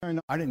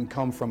I didn't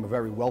come from a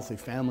very wealthy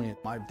family.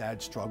 My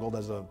dad struggled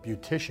as a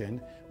beautician.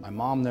 My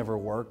mom never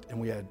worked, and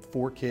we had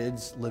 4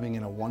 kids living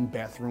in a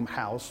 1-bathroom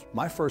house.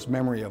 My first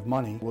memory of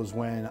money was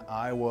when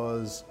I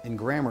was in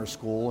grammar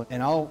school,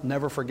 and I'll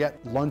never forget,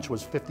 lunch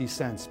was 50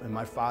 cents, and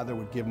my father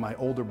would give my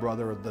older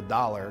brother the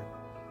 $1,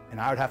 and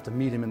I would have to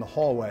meet him in the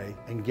hallway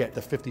and get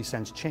the 50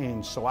 cents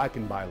change so I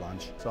can buy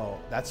lunch. So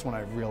that's when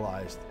I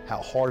realized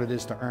how hard it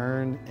is to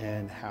earn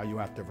and how you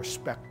have to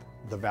respect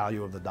the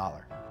value of the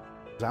dollar.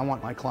 I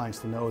want my clients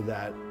to know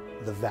that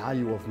the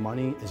value of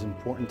money is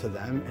important to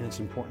them and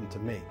it's important to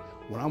me.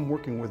 When I'm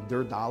working with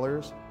their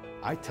dollars,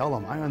 I tell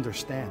them, I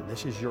understand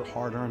this is your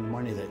hard-earned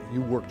money that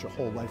you worked your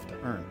whole life to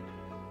earn.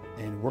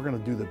 And we're gonna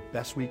do the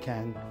best we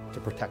can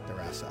to protect their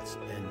assets,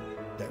 and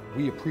that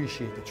we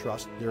appreciate the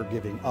trust they're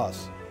giving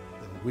us,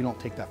 and we don't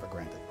take that for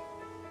granted.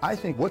 I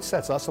think what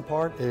sets us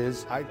apart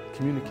is I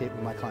communicate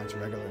with my clients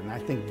regularly, and I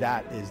think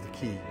that is the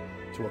key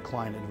to a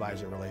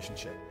client-advisor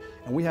relationship.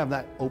 And we have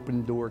that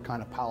open door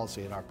kind of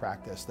policy in our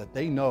practice that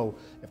they know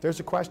if there's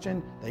a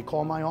question, they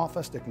call my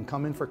office, they can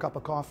come in for a cup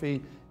of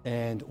coffee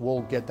and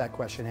we'll get that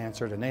question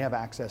answered, and they have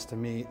access to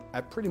me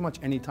at pretty much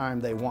any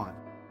time they want.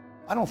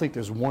 I don't think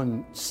there's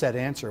one set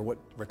answer what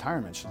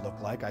retirement should look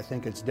like. I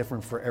think it's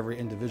different for every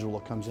individual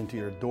that comes into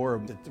your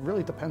door. It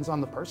really depends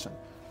on the person,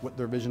 what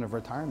their vision of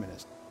retirement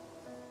is.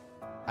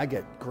 I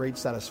get great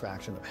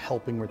satisfaction of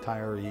helping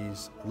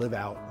retirees live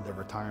out their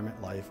retirement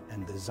life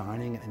and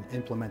designing and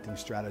implementing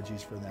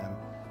strategies for them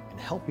and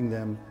helping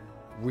them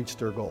reach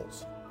their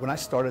goals. When I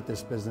started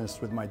this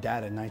business with my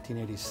dad in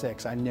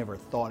 1986, I never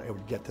thought it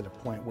would get to the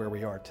point where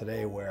we are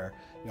today, where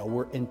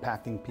we're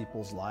impacting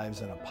people's lives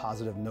in a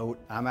positive note.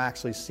 I'm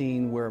actually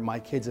seeing where my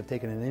kids have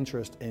taken an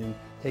interest in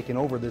taking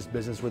over this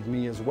business with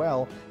me as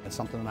well. It's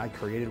something that I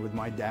created with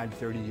my dad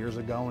 30 years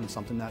ago, and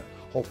something that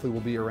hopefully will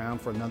be around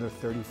for another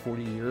 30,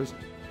 40 years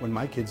when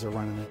my kids are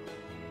running it.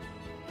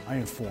 I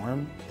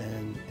inform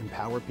and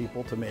empower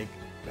people to make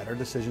better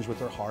decisions with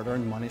their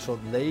hard-earned money so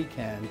they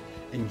can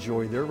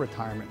enjoy their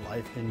retirement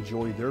life,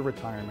 enjoy their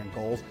retirement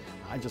goals.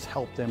 I just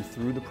help them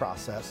through the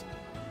process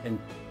and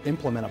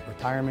implement a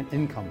retirement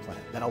income plan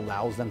that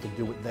allows them to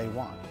do what they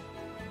want.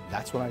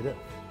 That's what I do.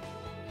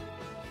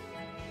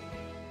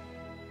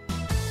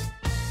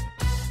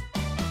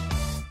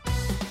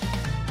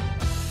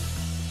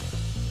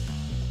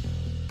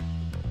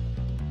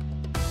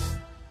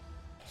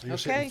 So you're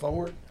sitting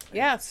forward?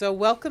 Yeah, so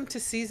welcome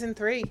to season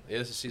 3. Yeah,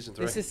 this is season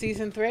 3. This is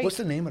season 3. What's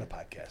the name of the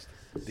podcast?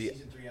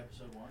 Season 3,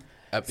 episode 1.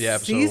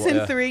 Episode season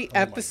 1, 3,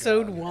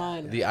 episode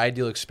 1. The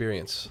ideal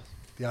experience.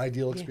 The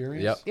ideal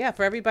experience? Yep. Yeah,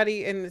 for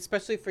everybody, and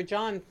especially for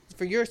John,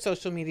 for your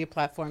social media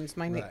platforms.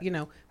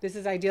 This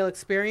is Ideal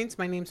Experience.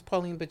 My name's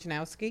Pauline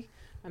Bujanowski.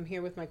 I'm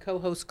here with my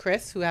co-host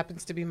Chris, who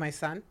happens to be my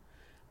son.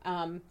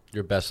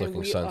 Your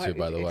best-looking son, too,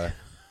 by the way.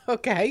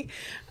 Okay.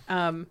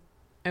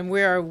 And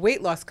we're a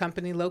weight loss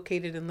company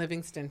located in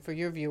Livingston, for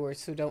your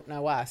viewers who don't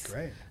know us.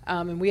 Great.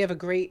 And we have a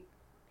great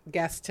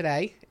guest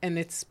today, and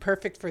it's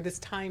perfect for this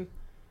time,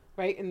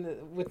 right,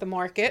 with the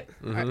market.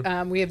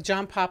 Mm-hmm. We have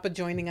John Papa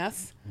joining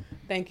us.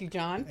 Thank you,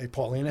 John. Hey,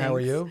 Paulina, how are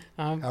you?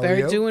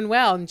 Doing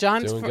well. And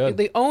John's Doing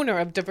the owner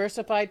of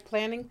Diversified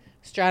Planning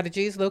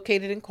Strategies,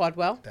 located in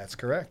Caldwell. That's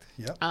correct.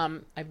 Yep.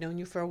 I've known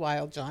you for a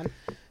while, John.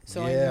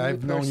 So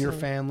I've known your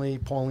family,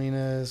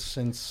 Paulina,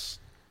 since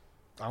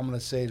I'm going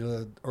to say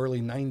the early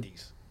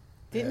 90s.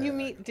 Did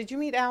you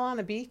meet Al on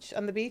the beach?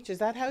 Is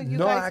that how you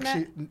guys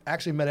met? No,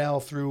 actually met Al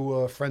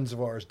through friends of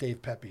ours,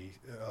 Dave Pepe,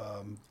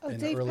 in Dave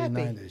the early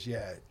Pepe. 90s.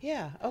 Yeah.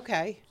 Yeah,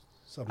 okay.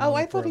 So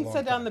I thought he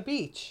said on the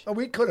beach. Oh,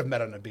 we could have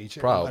met on the beach.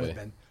 Probably. It might have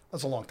been.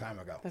 That's a long time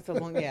ago. That's a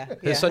long, yeah.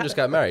 His son just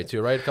got married,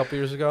 too, right? A couple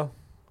years ago?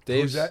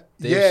 Who's that?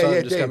 Dave's son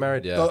just Dave. got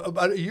married, yeah.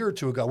 About a year or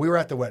two ago. We were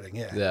at the wedding,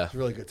 yeah. Yeah. It was a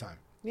really good time.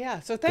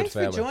 Yeah, so thanks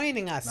for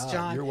joining us,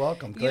 John. You're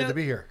welcome. Glad to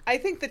be here. I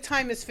think the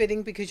time is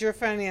fitting because you're a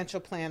financial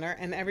planner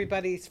and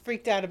everybody's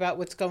freaked out about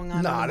what's going on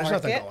in the market. There's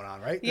nothing going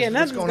on, right? Yeah,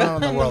 nothing's going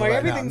on in the world right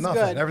Everything's now.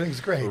 good. Everything's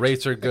great.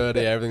 Rates are good.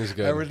 Yeah, everything's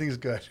good. Everything's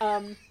good.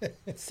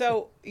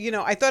 So,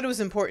 I thought it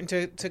was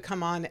important to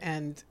come on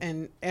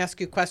and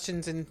ask you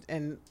questions and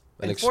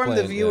inform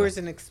the viewers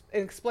and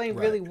explain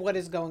really what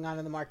is going on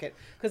in the market.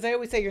 Because I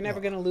always say you're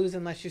never going to lose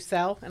unless you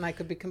sell, and I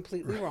could be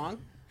completely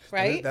wrong.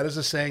 Right? That is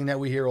a saying that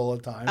we hear all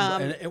the time.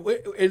 And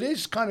it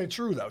is kind of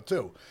true, though,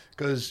 too,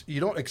 because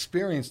you don't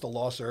experience the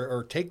loss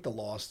or take the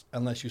loss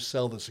unless you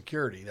sell the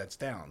security that's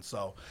down.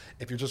 So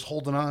if you're just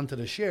holding on to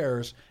the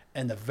shares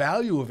and the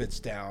value of it's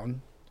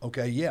down,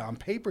 okay, yeah, on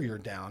paper you're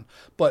down.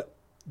 But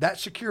that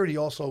security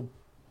also,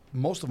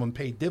 most of them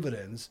pay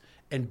dividends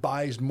and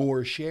buys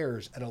more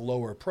shares at a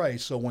lower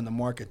price. So when the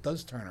market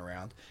does turn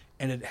around,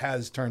 and it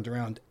has turned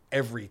around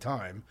every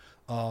time,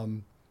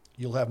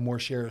 you'll have more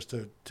shares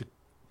to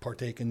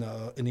partake in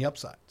the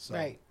upside. So.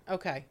 Right.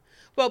 Okay.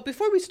 Well,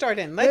 before we start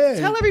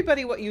tell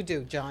everybody what you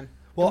do, John.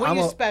 Well, what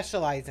you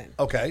specialize in.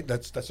 Okay,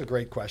 that's a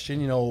great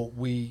question.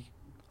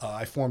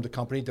 I formed a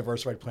company,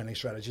 Diversified Planning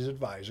Strategies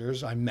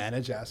Advisors. I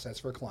manage assets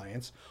for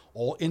clients,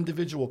 all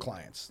individual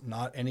clients,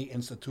 not any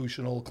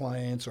institutional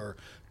clients or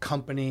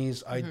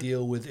companies. I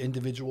deal with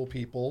individual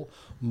people,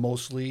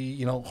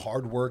 mostly,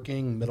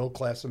 hardworking,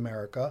 middle-class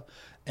America.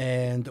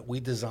 And we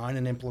design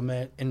and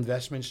implement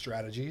investment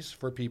strategies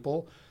for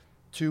people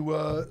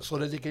to so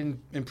that they can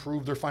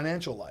improve their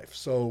financial life.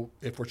 So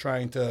if we're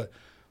trying to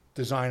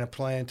design a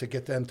plan to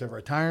get them to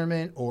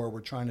retirement, or we're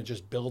trying to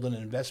just build an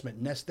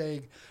investment nest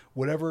egg,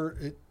 whatever,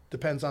 it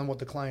depends on what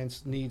the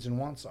client's needs and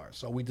wants are.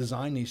 So we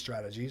design these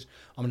strategies.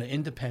 I'm an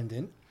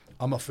independent.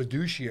 I'm a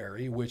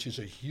fiduciary, which is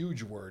a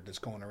huge word that's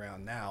going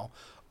around now,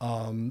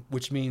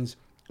 which means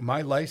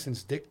my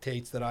license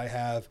dictates that I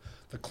have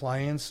the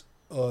client's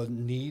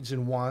needs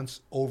and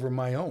wants over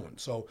my own.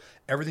 So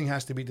everything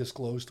has to be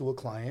disclosed to a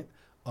client.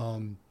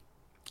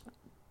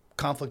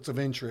 Conflicts of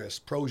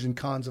interest, pros and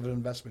cons of an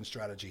investment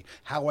strategy,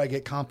 how I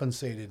get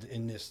compensated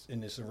in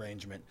this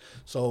arrangement.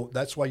 So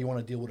that's why you want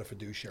to deal with a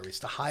fiduciary. It's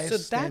the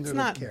highest standard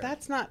of care.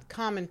 That's not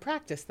common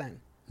practice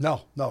then.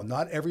 No,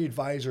 not every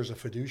advisor is a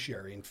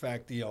fiduciary. In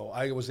fact,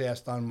 I was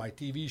asked on my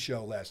TV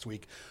show last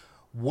week,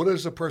 what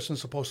is a person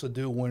supposed to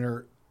do when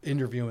they're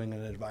interviewing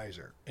an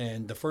advisor?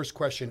 And the first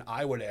question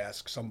I would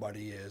ask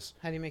somebody is,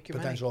 how do you make your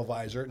potential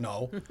advisor?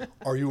 No,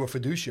 are you a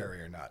fiduciary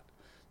or not?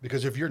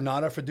 Because if you're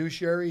not a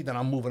fiduciary, then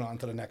I'm moving on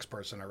to the next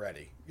person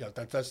already.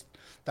 That's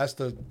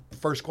the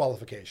first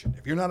qualification.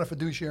 If you're not a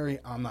fiduciary,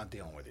 I'm not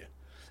dealing with you.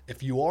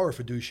 If you are a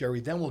fiduciary,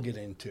 then we'll get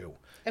into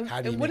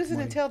how do you what make does it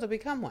money. entail to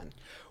become one?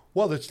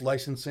 Well, it's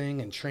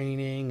licensing and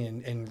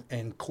training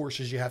and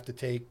courses you have to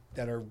take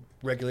that are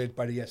regulated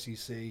by the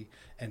SEC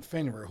and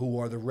FINRA, who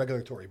are the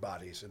regulatory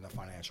bodies in the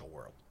financial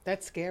world.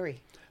 That's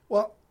scary.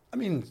 Well, I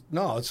mean,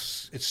 no,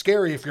 it's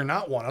scary if you're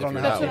not one. I don't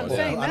know That's how what I'm people.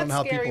 saying. I don't know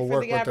how That's scary people for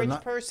work, the but they're average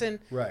not. person,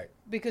 Right.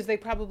 because they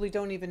probably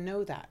don't even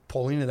know that.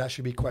 Paulina, that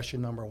should be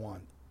question number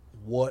one.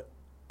 What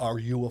are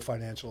you a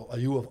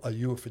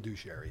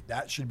fiduciary?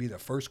 That should be the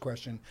first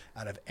question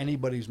out of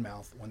anybody's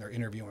mouth when they're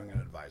interviewing an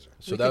advisor.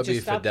 So that would be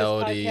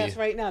Fidelity. This podcast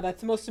right now.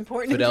 That's the most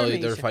important Fidelity,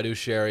 information. their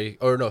fiduciary,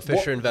 or no,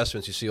 Fisher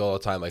Investments. You see all the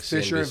time, like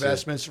Fisher CNBC.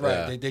 Investments,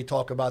 right? Yeah. They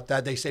talk about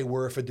that. They say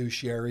we're a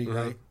fiduciary,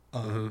 right?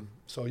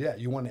 So yeah,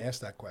 you want to ask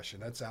that question.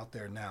 That's out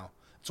there now.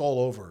 It's all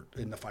over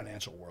in the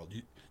financial world.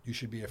 You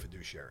should be a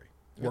fiduciary,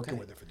 working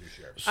with a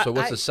fiduciary. So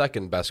what's the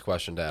second best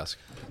question to ask?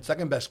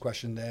 Second best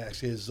question to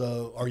ask is,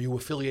 are you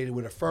affiliated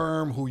with a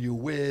firm? Who you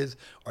with?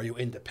 Are you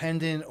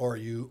independent, or are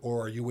you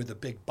with a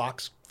big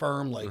box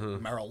firm like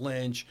Merrill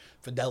Lynch,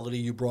 Fidelity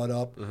you brought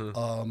up?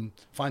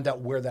 Find out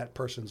where that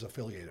person's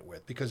affiliated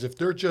with. Because if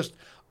they're just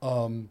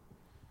in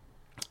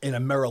a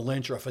Merrill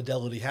Lynch or a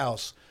Fidelity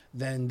house,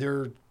 then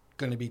they're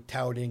going to be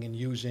touting and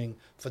using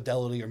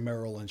Fidelity or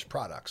Merrill Lynch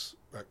products.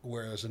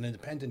 Whereas an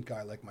independent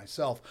guy like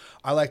myself,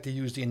 I like to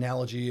use the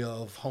analogy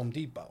of Home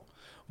Depot.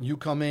 When you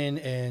come in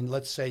and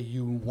let's say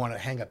you want to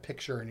hang a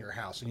picture in your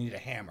house and you need a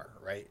hammer,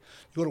 right?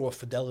 You go to a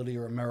Fidelity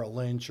or a Merrill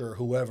Lynch or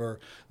whoever,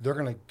 they're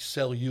going to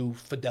sell you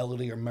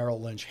Fidelity or Merrill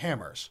Lynch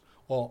hammers.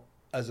 Well,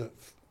 as an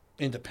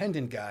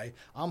independent guy,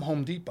 I'm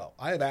Home Depot.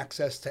 I have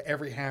access to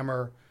every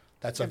hammer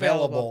that's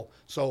available.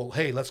 So,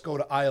 hey, let's go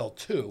to aisle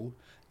 2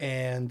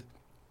 and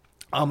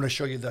I'm going to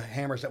show you the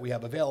hammers that we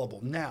have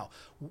available. Now,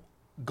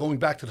 going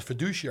back to the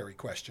fiduciary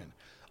question,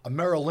 a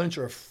Merrill Lynch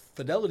or a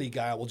Fidelity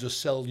guy will just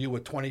sell you a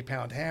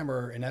 20-pound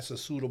hammer, and that's a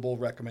suitable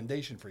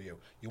recommendation for you.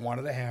 You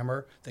wanted a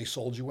hammer, they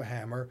sold you a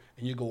hammer,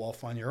 and you go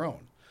off on your own.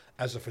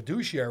 As a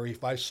fiduciary,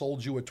 if I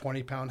sold you a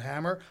 20-pound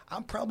hammer,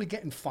 I'm probably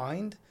getting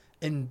fined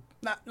and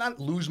not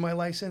lose my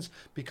license,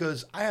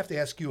 because I have to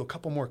ask you a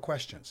couple more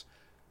questions.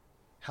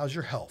 How's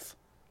your health?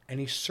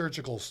 Any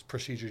surgical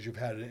procedures you've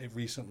had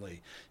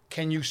recently?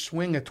 Can you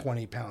swing a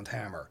 20-pound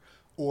hammer?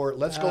 Or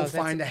let's go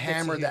find a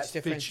hammer that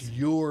fits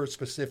your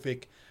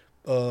specific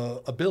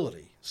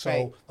ability.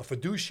 So a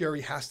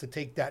fiduciary has to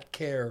take that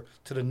care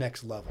to the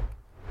next level.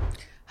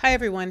 Hi,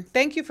 everyone.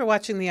 Thank you for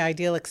watching The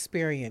Ideal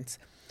Experience.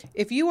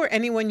 If you or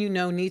anyone you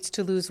know needs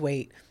to lose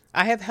weight,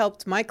 I have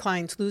helped my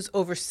clients lose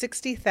over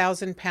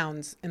 60,000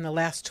 pounds in the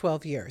last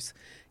 12 years.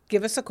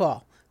 Give us a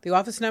call. The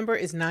office number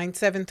is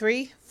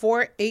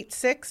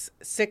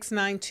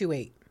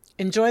 973-486-6928.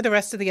 Enjoy the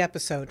rest of the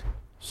episode.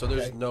 So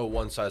there's no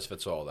one size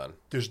fits all then?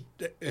 There's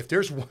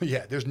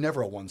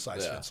never a one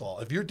size fits all.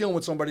 If you're dealing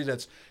with somebody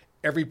that's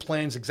every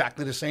plan's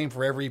exactly the same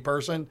for every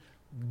person,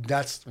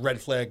 that's red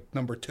flag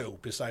number 2,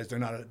 besides they're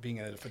not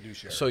being a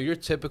fiduciary. So your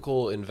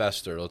typical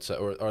investor, let's say,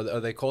 or are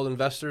they called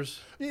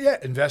investors? Yeah,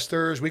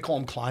 investors. We call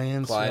them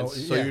clients.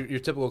 So your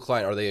typical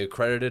client, are they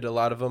accredited, a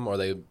lot of them? Are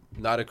they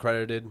not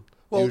accredited?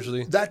 Well,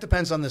 usually that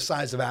depends on the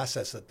size of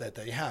assets that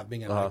they have,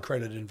 being an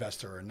accredited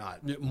investor or not.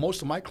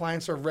 Most of my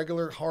clients are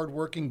regular,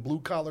 hardworking,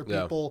 blue-collar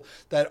people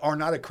that are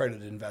not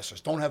accredited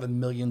investors, don't have $1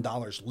 million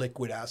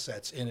liquid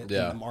assets in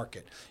the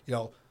market.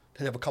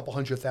 They have a couple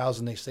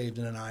 $100,000 they saved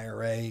in an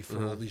IRA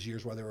for all these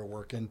years while they were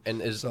working.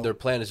 And their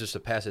plan is just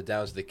to pass it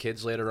down to the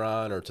kids later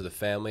on, or to the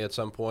family at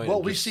some point?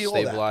 Well, we see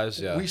all that.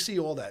 Yeah. We see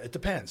all that. It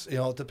depends.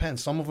 It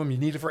depends. Some of them you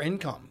need it for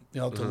income,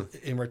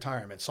 in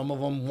retirement. Some of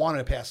them want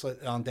to pass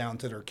it on down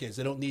to their kids.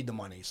 They don't need the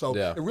money. So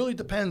it really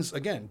depends.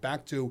 Again,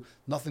 back to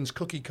nothing's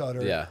cookie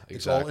cutter. Yeah, exactly.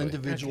 It's all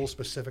individual,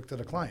 specific to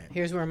the client.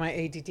 Here's where my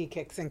ADD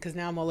kicks in, because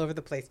now I'm all over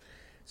the place.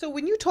 So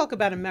when you talk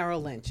about a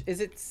Merrill Lynch,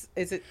 is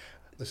it?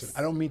 Listen,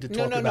 I don't mean to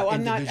talk about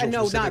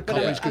individual specific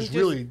companies, because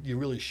you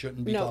really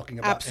shouldn't be talking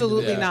about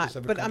absolutely not.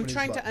 But I'm companies,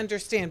 trying to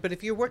understand. But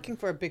if you're working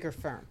for a bigger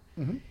firm,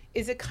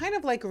 is it kind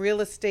of like real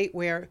estate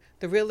where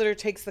the realtor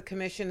takes the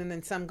commission and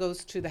then some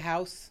goes to the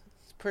house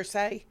per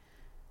se?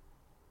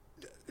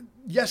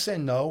 Yes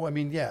and no. I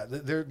mean,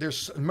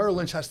 there's Merrill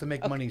Lynch has to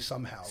make money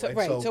somehow, so,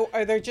 right? So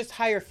are there just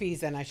higher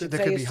fees then, I should there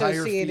say, could be higher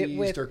associated fees,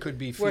 with there could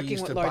be working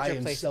fees with to buy larger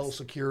and places? sell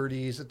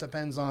securities. It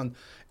depends on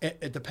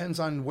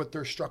what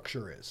their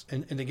structure is.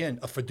 And again,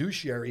 a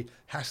fiduciary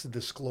has to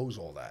disclose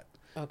all that.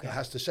 Okay. It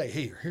has to say,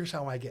 hey, here's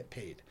how I get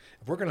paid.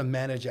 If we're going to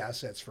manage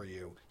assets for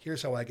you,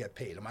 here's how I get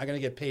paid. Am I going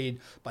to get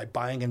paid by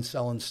buying and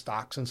selling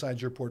stocks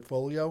inside your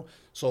portfolio?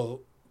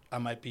 So I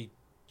might be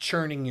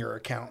churning your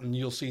account and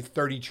you'll see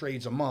 30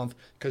 trades a month,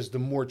 because the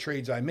more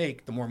trades I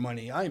make, the more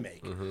money I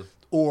make.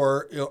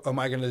 Or am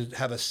I going to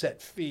have a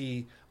set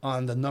fee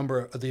on the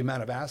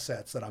amount of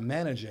assets that I'm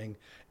managing,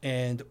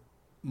 and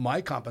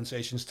my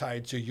compensation is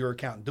tied to your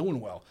account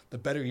doing well? The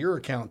better your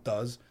account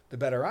does, the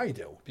better I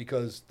do,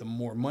 because the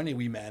more money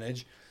we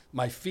manage,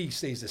 my fee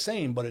stays the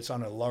same, but it's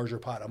on a larger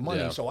pot of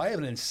money. So I have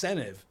an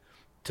incentive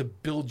to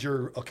build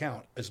your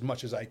account as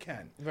much as I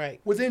can.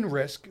 Right. Within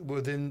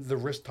the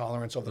risk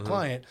tolerance of the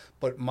client,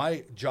 but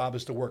my job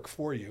is to work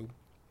for you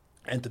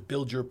and to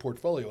build your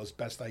portfolio as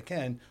best I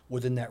can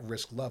within that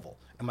risk level.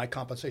 And my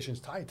compensation is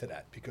tied to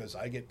that, because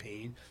I get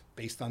paid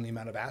based on the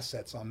amount of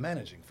assets I'm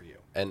managing for you.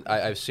 And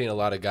I've seen a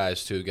lot of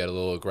guys, too, get a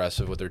little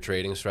aggressive with their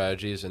trading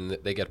strategies, and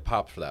they get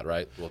popped for that,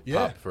 right? Well,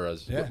 popped for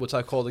us. What's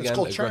that called again? It's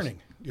called churning.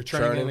 You're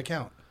churning an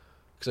account.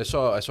 Because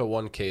I saw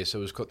one case.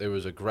 There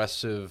was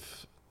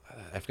aggressive.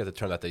 I forget the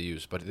term that they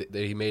use, but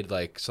he made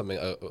like something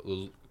a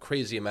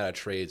crazy amount of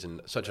trades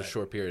in such a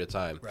short period of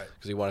time, because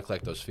he wanted to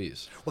collect those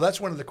fees. Well, that's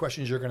one of the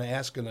questions you're going to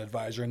ask an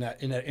advisor in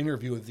that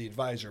interview with the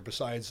advisor.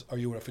 Besides, are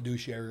you a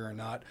fiduciary or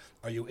not?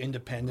 Are you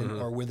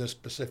independent or with a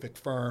specific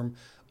firm?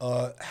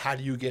 How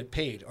do you get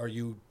paid? Are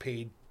you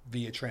paid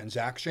via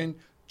transaction,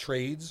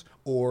 trades,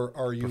 or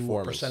are you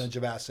a percentage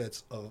of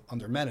assets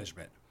under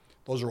management?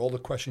 Those are all the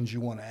questions you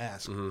want to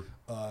ask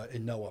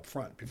and know up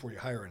front before you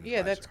hire an advisor.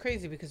 Yeah, that's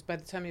crazy, because by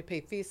the time you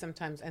pay fees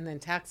sometimes, and then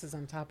taxes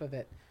on top of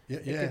it,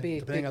 it could be a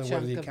depending on big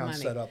whether chunk the of account's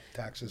money. set up,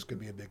 taxes could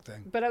be a big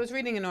thing. But I was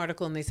reading an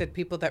article, and they said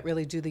people that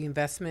really do the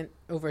investment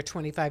over a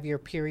 25-year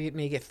period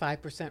may get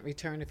 5%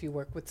 return. If you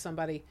work with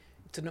somebody,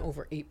 it's an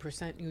over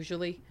 8%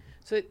 usually.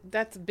 So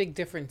that's a big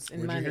difference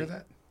in money. Where'd you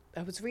hear that?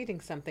 I was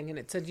reading something, and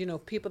it said,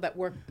 people that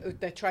work,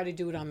 that try to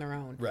do it on their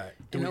own. Right.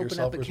 And open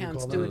up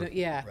accounts,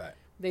 Right.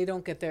 They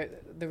don't get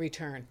the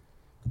return.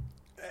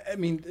 I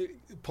mean,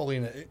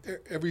 Paulina,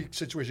 every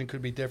situation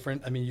could be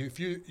different. I mean, if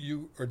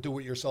you are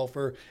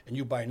do-it-yourselfer and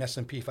you buy an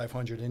S&P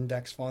 500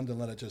 index fund and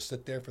let it just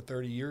sit there for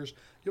 30 years,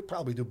 you'll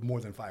probably do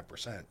more than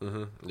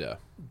 5%. Yeah.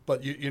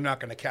 But you're not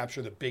going to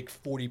capture the big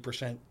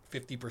 40%,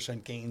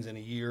 50% gains in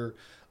a year,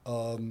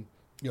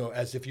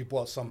 as if you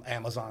bought some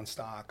Amazon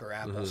stock or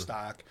Apple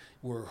stock,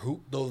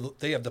 though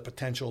they have the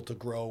potential to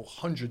grow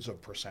hundreds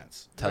of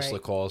percents. Tesla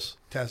calls.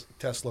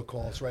 Tesla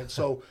calls, right?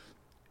 So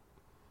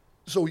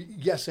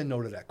yes and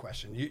no to that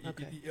question.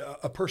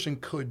 A person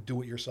could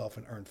do it yourself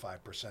and earn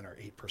 5% or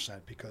 8%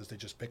 because they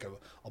just pick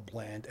a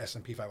bland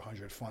S&P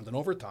 500 fund, and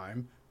over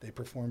time they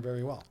perform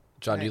very well.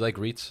 John, do you like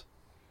REITs?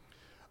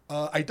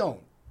 I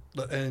don't,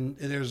 and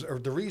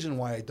the reason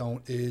why I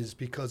don't is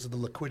because of the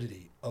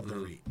liquidity of the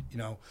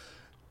REIT.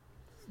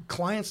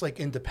 Clients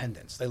like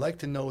independence. They like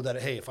to know that,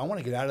 hey, if I want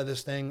to get out of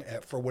this thing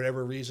for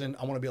whatever reason,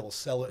 I want to be able to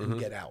sell it and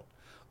get out.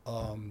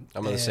 I'm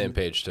on the same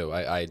page too.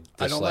 I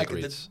don't like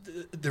REITs.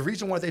 The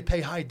reason why they pay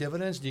high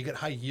dividends and you get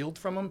high yield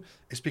from them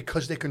is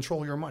because they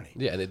control your money.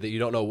 Yeah, and you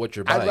don't know what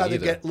you're buying. I'd rather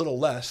either. get a little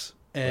less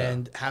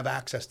and have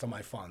access to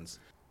my funds.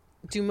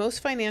 Do most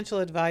financial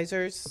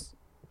advisors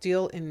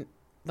deal in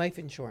life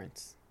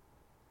insurance?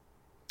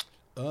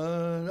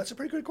 That's a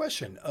pretty good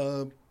question.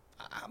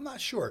 I'm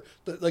not sure.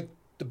 The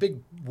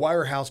big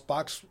wirehouse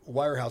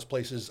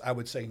places, I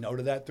would say no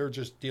to that. They're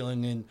just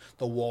dealing in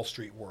the Wall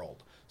Street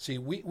world. See,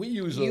 we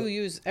use you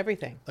use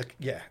everything.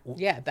 Yeah,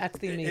 that's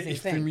the amazing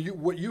thing.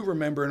 What you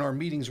remember in our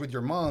meetings with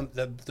your mom,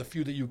 the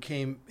few that you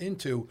came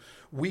into,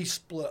 we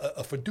split.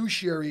 A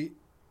fiduciary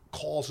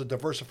calls a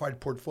diversified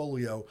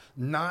portfolio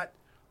not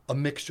a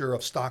mixture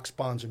of stocks,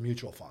 bonds, and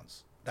mutual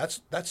funds.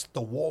 That's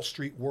the Wall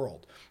Street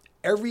world.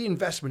 Every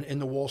investment in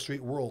the Wall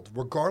Street world,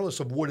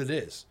 regardless of what it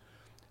is,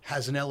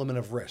 has an element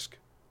of risk.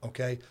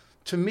 Okay,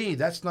 to me,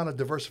 that's not a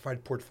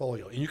diversified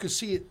portfolio, and you can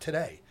see it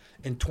today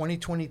in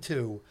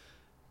 2022.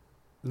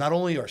 Not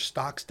only are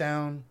stocks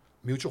down,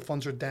 mutual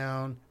funds are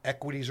down,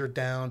 equities are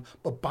down,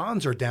 but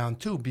bonds are down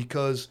too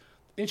because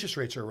interest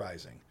rates are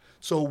rising.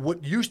 So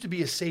what used to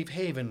be a safe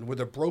haven where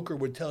the broker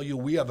would tell you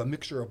we have a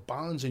mixture of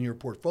bonds in your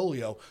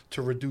portfolio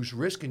to reduce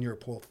risk in your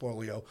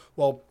portfolio.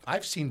 Well,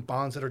 I've seen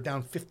bonds that are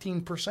down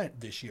 15%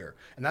 this year.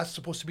 And that's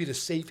supposed to be the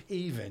safe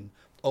haven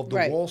of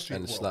the Wall Street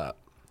world. And it's not.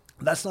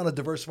 That's not a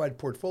diversified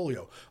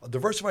portfolio. A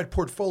diversified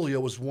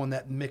portfolio is one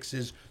that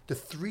mixes the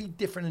 3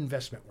 different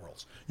investment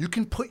worlds. You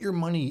can put your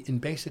money in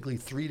basically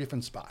 3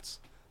 different spots: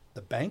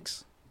 the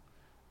banks,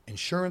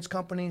 insurance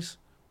companies,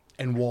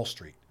 and Wall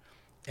Street.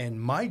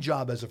 And my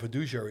job as a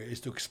fiduciary is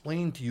to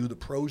explain to you the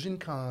pros and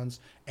cons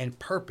and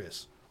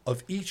purpose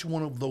of each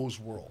one of those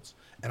worlds.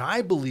 And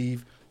I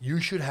believe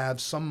you should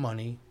have some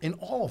money in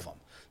all of them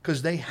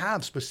because they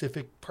have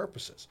specific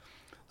purposes.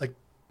 Like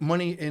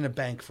money in a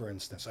bank, for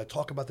instance. I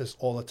talk about this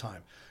all the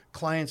time.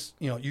 Clients,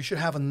 you should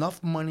have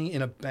enough money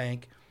in a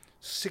bank,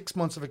 6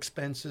 months of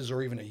expenses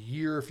or even a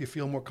year if you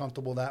feel more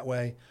comfortable that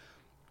way.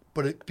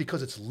 But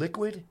because it's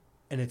liquid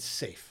and it's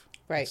safe.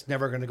 Right. It's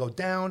never going to go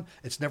down.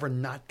 It's never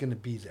not going to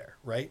be there,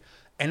 right?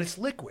 And it's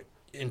liquid.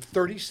 In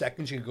 30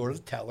 seconds, you can go to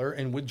the teller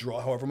and withdraw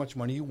however much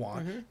money you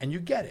want, and you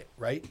get it,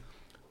 right?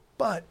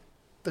 But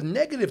the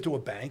negative to a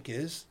bank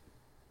is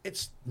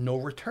it's no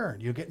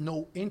return. You get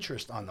no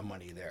interest on the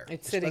money there.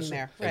 It's sitting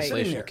there, right?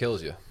 Inflation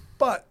kills you.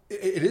 But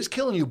it is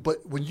killing you.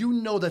 But when you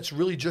know that's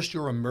really just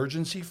your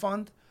emergency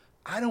fund,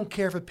 I don't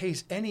care if it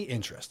pays any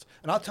interest.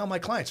 And I'll tell my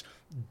clients,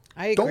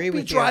 I agree don't be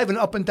with driving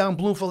up and down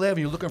Bloomfield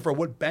Avenue looking for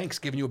what bank's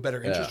giving you a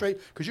better interest rate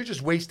because you're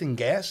just wasting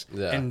gas.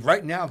 Yeah. And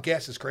right now,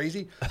 gas is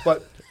crazy.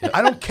 But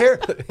I don't care.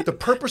 The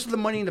purpose of the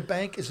money in the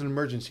bank is an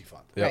emergency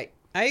fund. Yep. Right.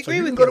 I agree So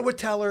you with can go to a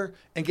teller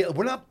and get.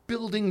 We're not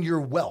building your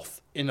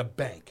wealth in a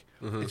bank.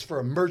 It's for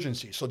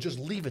emergency. So just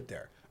leave it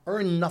there.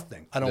 Earn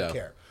nothing. I don't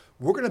care.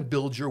 We're going to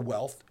build your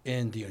wealth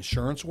in the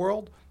insurance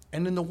world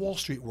and in the Wall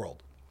Street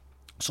world.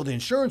 So the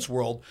insurance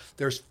world,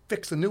 there's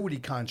fixed annuity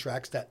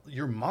contracts that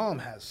your mom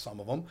has,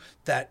 some of them,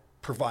 that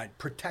provide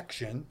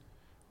protection,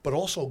 but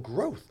also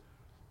growth.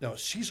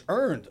 She's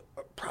earned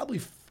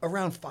probably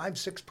around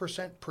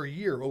 5-6% per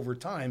year over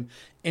time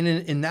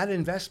in that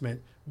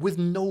investment with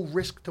no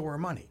risk to her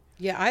money.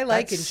 Yeah, I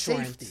like That's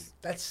insurance. Safety.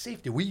 That's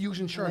safety. We use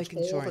insurance,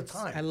 all the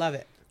time. I love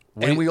it.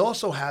 And we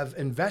also have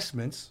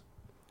investments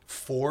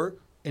for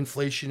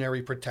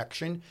inflationary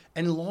protection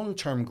and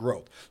long-term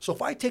growth. So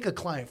if I take a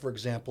client, for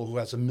example, who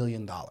has $1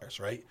 million,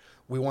 right?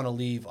 We want to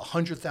leave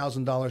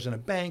 $100,000 in a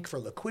bank for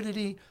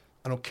liquidity.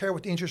 I don't care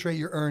what the interest rate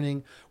you're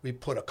earning. We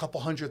put a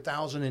couple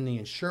 $100,000 in the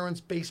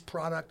insurance-based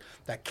product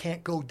that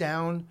can't go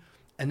down.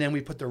 And then we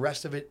put the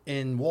rest of it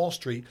in Wall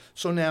Street.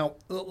 So now,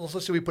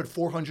 let's say we put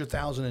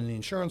 $400,000 in the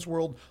insurance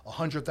world,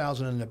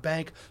 $100,000 in the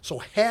bank. So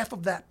half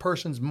of that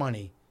person's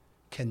money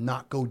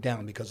cannot go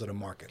down because of the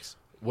markets.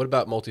 What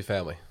about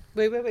multifamily?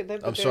 Wait.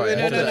 I'm sorry.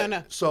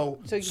 No. So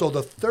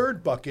the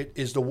third bucket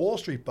is the Wall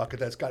Street bucket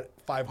that's got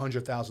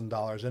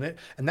 $500,000 in it.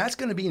 And that's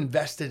going to be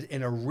invested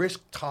in a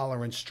risk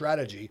tolerance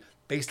strategy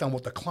based on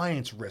what the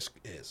client's risk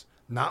is,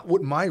 not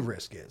what my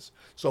risk is.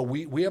 So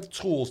we have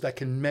tools that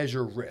can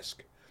measure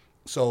risk.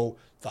 So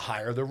the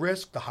higher the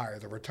risk, the higher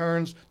the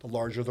returns, the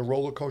larger the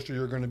roller coaster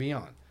you're going to be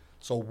on.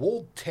 So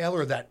we'll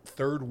tailor that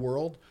third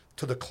world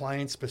to the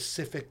client's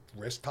specific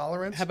risk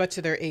tolerance. How about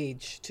to their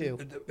age too?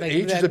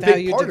 Age is a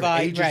big part of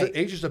it.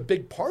 Age is a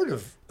big part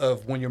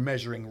of when you're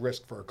measuring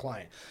risk for a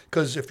client.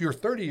 Because if you're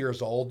 30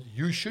 years old,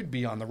 you should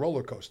be on the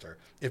roller coaster.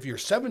 If you're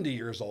 70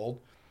 years old,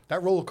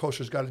 that roller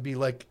coaster's got to be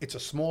like it's a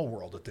small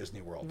world at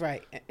Disney World.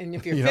 Right. And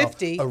if you're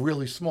 50, a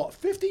really small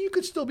 50, you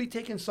could still be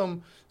taking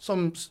some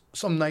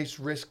nice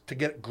risk to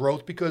get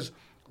growth because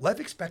life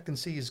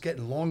expectancy is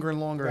getting longer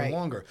and longer and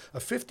longer. A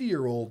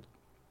 50-year-old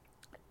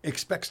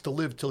expects to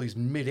live till he's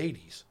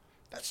mid-80s.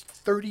 That's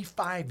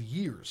 35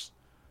 years.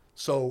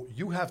 So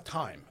you have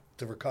time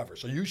to recover.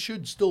 So you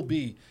should still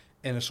be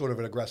in a sort of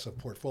an aggressive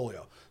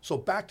portfolio. So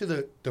back to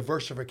the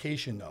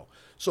diversification though.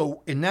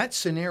 So in that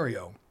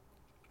scenario,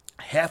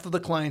 half of the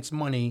client's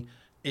money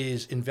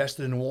is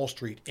invested in Wall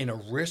Street in a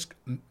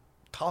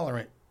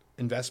risk-tolerant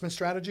investment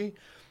strategy.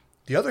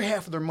 The other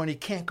half of their money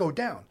can't go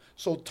down.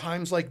 So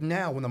times like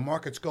now when the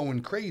market's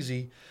going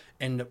crazy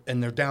and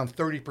they're down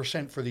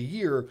 30% for the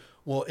year,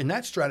 well, in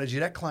that strategy,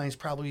 that client's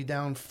probably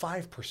down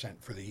 5%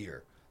 for the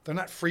year. They're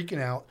not freaking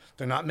out.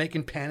 They're not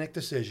making panic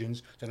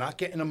decisions. They're not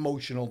getting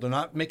emotional. They're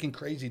not making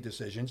crazy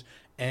decisions.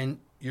 And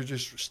you're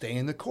just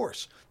staying the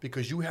course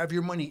because you have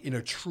your money in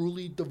a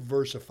truly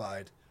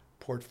diversified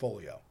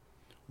portfolio.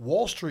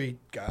 Wall Street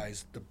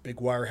guys, the big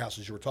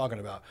wirehouses you were talking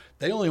about,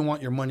 they only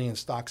want your money in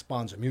stocks,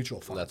 bonds, and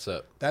mutual funds.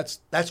 That's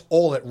it. That's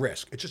all at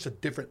risk. It's just a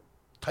different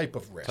type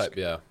of risk.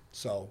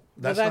 So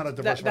that's not a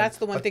diversified. That's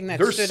the one thing that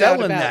they're stood out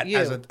selling about that you.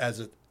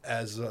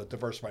 as a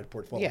diversified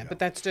portfolio. Yeah, but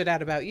that stood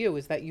out about you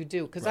is that you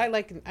do because I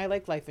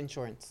like life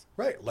insurance.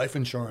 Right, life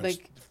insurance,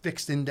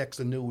 fixed index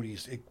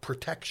annuities,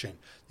 protection.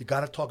 You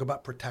got to talk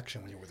about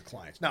protection when you're with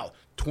clients. Now,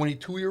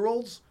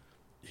 22-year-olds,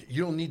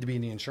 you don't need to be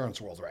in the insurance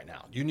world right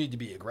now. You need to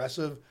be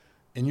aggressive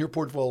in your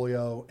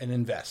portfolio and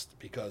invest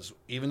because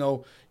even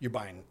though you're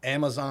buying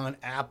Amazon,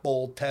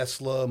 Apple,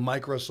 Tesla,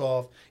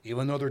 Microsoft,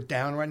 even though they're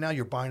down right now,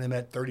 you're buying them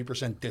at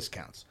 30%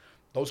 discounts.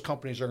 those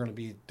companies are going to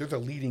be, they're the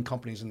leading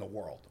companies in the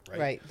world, right?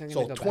 Right.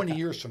 So 20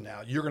 years from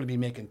now, you're going to be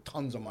making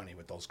tons of money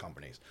with those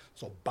companies.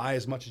 So buy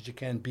as much as you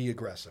can, be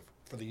aggressive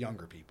for the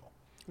younger people.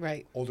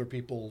 Right. Older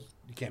people,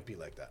 you can't be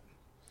like that.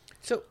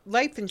 So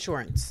life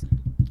insurance,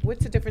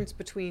 what's the difference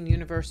between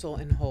universal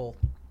and whole?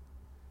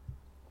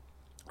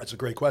 That's a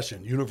great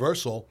question.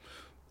 Universal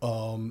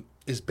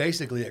is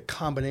basically a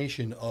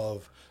combination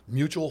of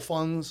mutual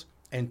funds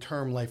and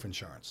term life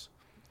insurance.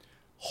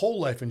 Whole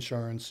life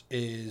insurance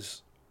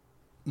is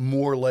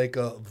more like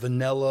a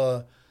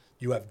vanilla.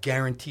 You have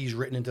guarantees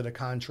written into the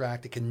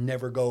contract. It can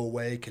never go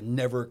away, can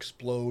never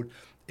explode.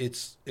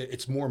 It's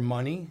more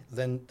money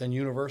than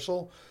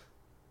universal,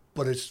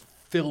 but it's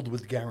filled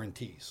with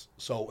guarantees.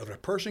 So if a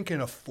person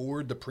can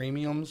afford the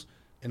premiums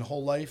in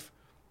whole life,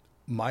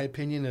 my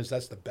opinion is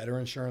that's the better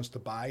insurance to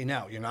buy.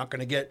 Now, you're not going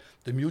to get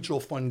the mutual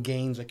fund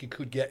gains like you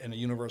could get in a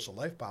universal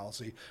life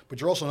policy, but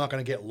you're also not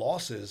going to get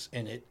losses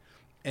in it.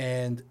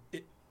 And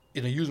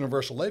in a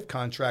universal life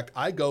contract,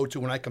 I go to,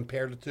 when I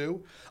compare the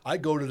two, I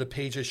go to the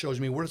page that shows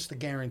me what's the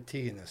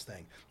guarantee in this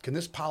thing. Can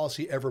this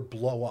policy ever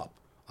blow up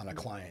on a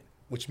client?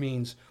 Which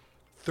means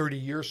 30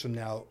 years from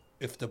now,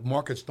 if the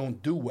markets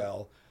don't do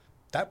well,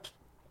 that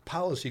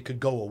policy could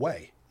go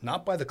away,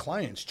 not by the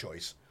client's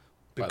choice,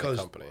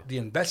 because the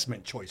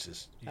investment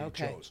choices you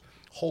chose.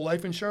 Whole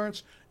life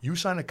insurance, you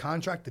sign a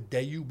contract the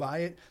day you buy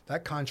it,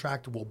 that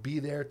contract will be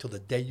there till the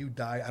day you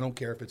die. I don't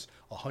care if it's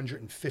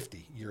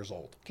 150 years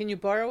old. Can you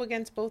borrow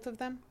against both of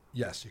them?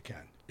 Yes, you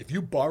can. If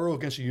you borrow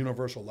against a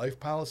universal life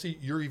policy,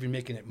 you're even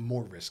making it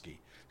more risky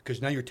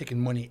because now you're taking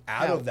money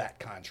out of that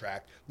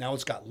contract. Now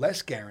it's got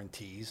less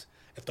guarantees.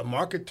 If the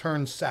market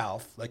turns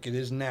south like it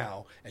is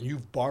now and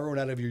you've borrowed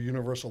out of your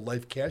universal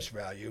life cash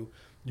value,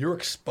 you're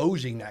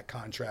exposing that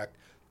contract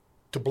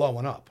to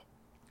blowing up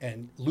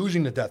and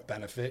losing the death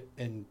benefit,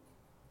 and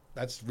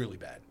that's really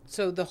bad.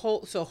 So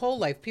whole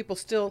life, people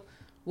still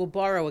will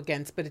borrow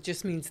against, but it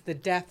just means the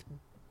death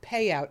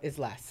payout is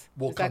less.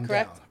 Is that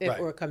correct?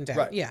 Or come down.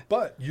 Right. Yeah.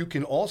 But you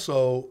can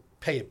also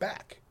pay it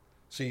back.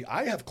 See,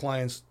 I have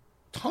clients,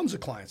 tons of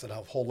clients that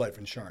have whole life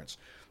insurance,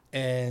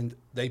 and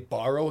they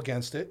borrow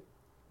against it.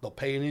 They'll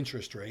pay an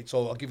interest rate.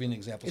 So I'll give you an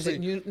example. Is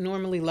it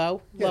normally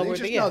low? Yeah,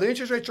 the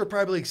interest rates are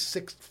probably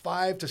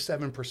 5 to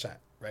 7%,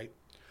 right?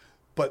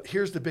 But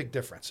here's the big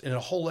difference. In a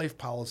whole life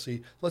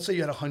policy, let's say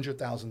you had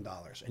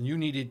 $100,000 and you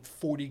needed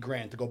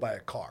 $40,000 to go buy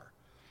a car.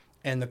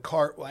 And the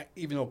car,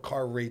 even though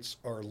car rates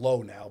are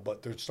low now,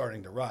 but they're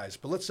starting to rise.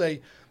 But let's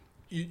say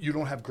you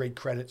don't have great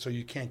credit, so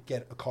you can't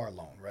get a car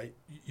loan, right?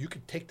 You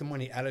could take the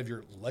money out of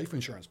your life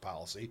insurance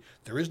policy.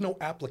 There is no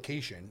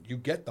application. You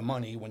get the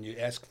money when you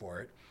ask for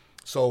it.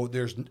 So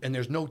there's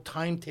no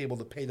timetable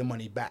to pay the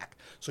money back.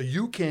 So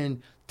you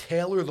can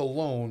tailor the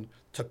loan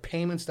to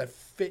payments that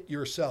fit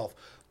yourself.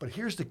 But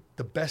here's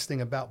the best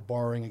thing about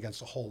borrowing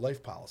against a whole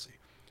life policy.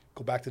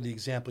 Go back to the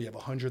example, you have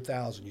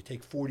 $100,000, you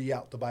take 40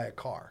 out to buy a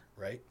car,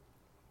 right?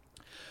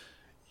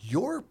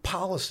 Your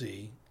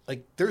policy,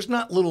 like there's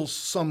not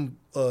some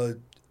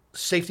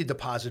safety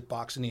deposit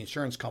box in the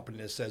insurance company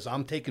that says,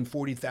 I'm taking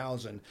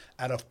 $40,000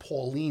 out of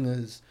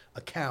Paulina's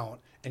account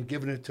and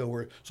giving it to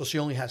her so she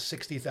only has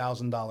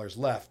 $60,000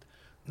 left.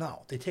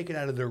 No, they take it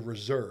out of their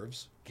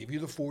reserves, give you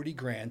the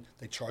 $40,000,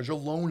 they charge a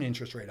loan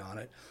interest rate on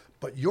it,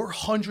 but your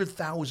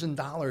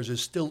 $100,000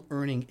 is still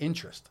earning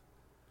interest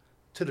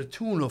to the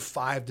tune of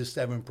 5 to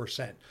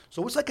 7%.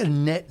 So it's like a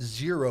net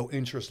zero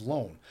interest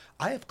loan.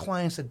 I have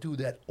clients that do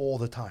that all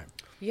the time.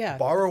 Yeah.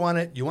 Borrow on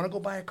it. You want to go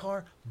buy a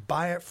car?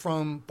 Borrow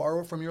from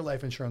your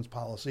life insurance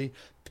policy,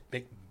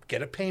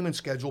 get a payment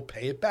schedule,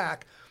 pay it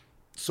back.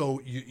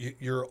 So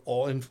you're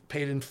all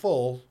paid in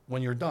full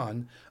when you're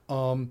done.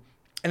 And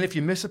if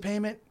you miss a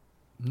payment,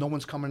 no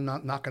one's coming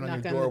knocking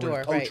on your door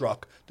with a tow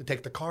truck to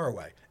take the car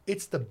away.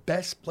 It's the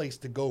best place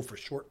to go for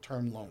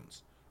short-term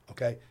loans,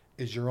 okay,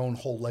 is your own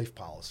whole life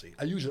policy.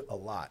 I use it a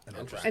lot in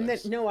our practice. And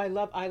then, I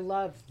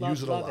love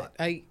use it a lot.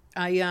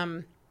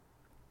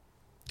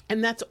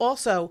 And that's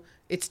also,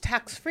 it's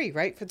tax-free,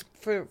 right,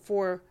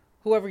 for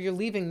whoever you're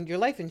leaving your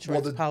life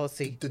insurance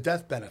policy. The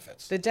death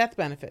benefits. The death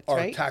benefits, are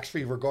right?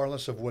 tax-free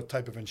regardless of what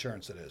type of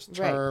insurance it is.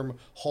 Term,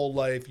 whole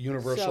life,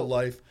 universal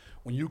life.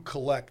 When you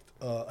collect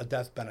a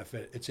death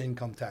benefit, it's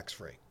income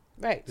tax-free.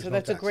 Right. So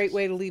that's a great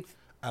way to leave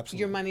Absolutely.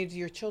 your money to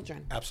your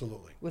children.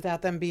 Absolutely.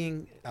 Without them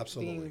being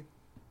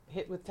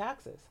hit with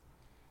taxes.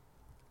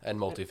 And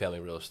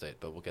multifamily real estate,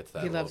 but we'll get to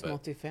that He in a little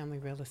loves bit.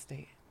 multifamily real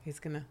estate. He's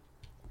going to...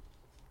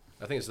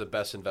 I think it's the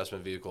best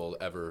investment vehicle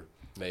ever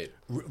made.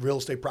 Real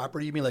estate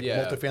property, you mean like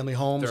multifamily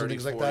homes 30, and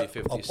things 40, like that?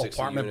 50, 60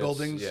 apartment units.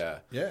 buildings? Yeah.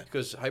 Yeah.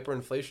 Because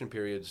hyperinflation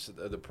periods,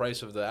 the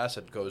price of the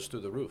asset goes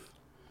through the roof.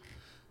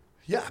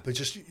 Yeah, but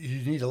just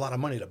you need a lot of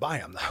money to buy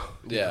them, though.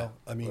 Yeah. Know?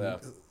 I mean,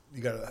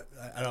 you got to,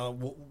 I don't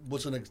know,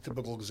 what's a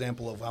typical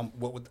example of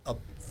what would a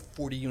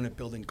 40-unit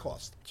building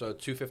cost? So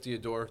 $250 a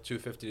door,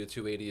 $250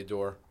 to $280 a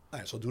door. All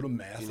right, so do the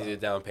math. You need a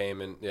down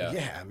payment. Yeah.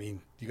 Yeah, I mean,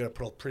 you got to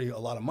put a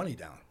lot of money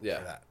down for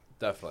that.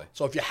 Definitely.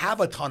 So if you have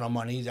a ton of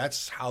money,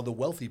 that's how the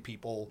wealthy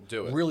people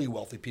do it. Really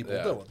wealthy people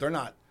do it. They're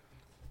not,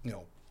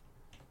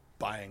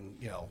 buying,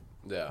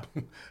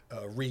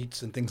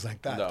 REITs and things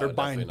like that. No, They're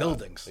buying definitely not.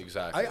 buildings.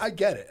 Exactly. I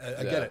get it.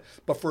 I get it.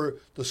 But for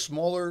the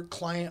smaller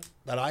client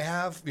that I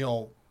have,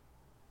 the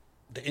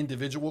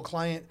individual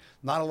client,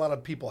 not a lot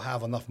of people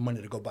have enough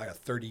money to go buy a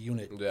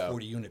 30-unit,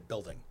 40-unit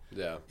building.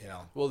 Yeah.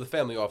 Well, the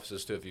family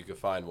offices too, if you could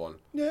find one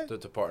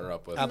to partner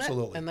up with.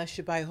 Absolutely. Unless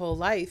you buy whole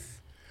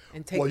life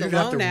and take the you'd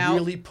have loan to out.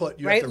 really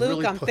put, right,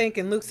 Luke? I'm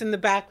thinking Luke's in the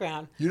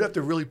background. You'd have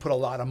to really put a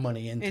lot of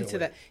money into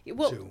that.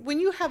 Well, when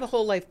you have a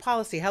whole life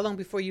policy, how long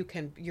before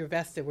you're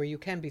vested where you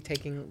can be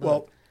taking loan?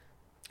 Well,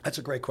 that's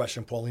a great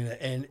question, Paulina.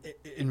 And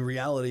in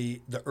reality,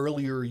 the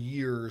earlier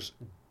years,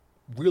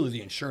 really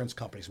the insurance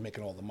company's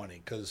making all the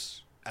money,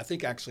 because I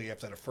think actually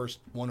after the first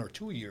 1 or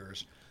 2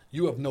 years,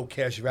 you have no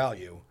cash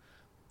value,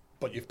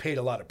 but you've paid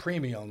a lot of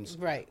premiums.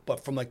 Right.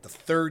 But from like the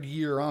third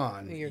year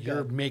on,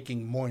 you're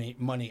making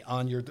money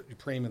on your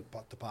premium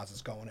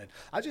deposits going in.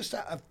 I just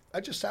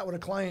sat with a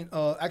client,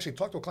 actually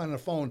talked to a client on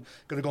the phone,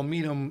 going to go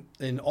meet him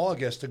in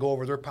August to go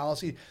over their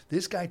policy.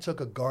 This guy took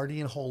a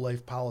Guardian whole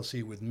life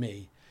policy with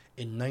me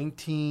in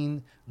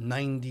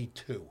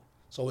 1992.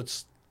 So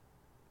it's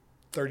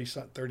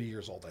 30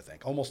 years old, I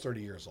think, almost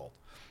 30 years old.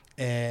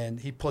 And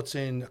he puts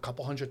in a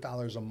couple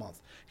 $100 a month.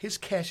 His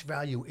cash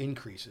value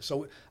increases.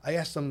 So I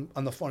asked him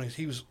on the phone,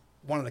 he was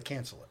wanting to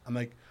cancel it. I'm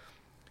like,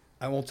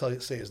 I won't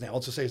say his name. I'll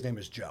just say his name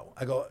is Joe.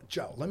 I go,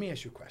 Joe, let me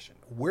ask you a question.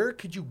 Where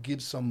could you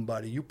give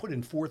somebody, you put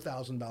in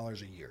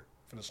 $4,000 a year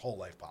for this whole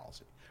life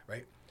policy,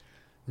 right?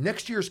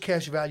 Next year's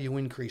cash value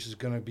increase is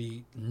going to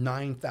be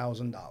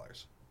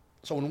 $9,000.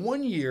 So in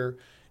 1 year,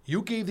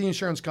 you gave the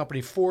insurance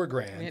company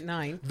 $4,000. At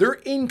 9. They're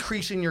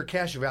increasing your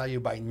cash value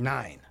by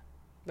 9.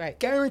 Right.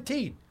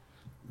 Guaranteed.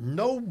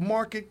 No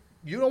market.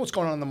 You know what's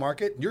going on in the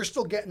market. You're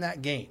still getting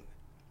that gain.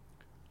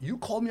 You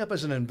call me up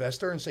as an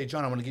investor and say,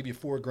 John, I'm going to give you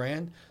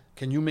 $4,000.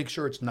 Can you make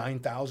sure it's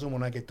 9,000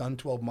 when I get done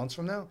 12 months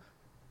from now?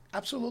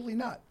 Absolutely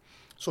not.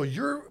 So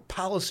your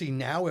policy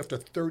now, after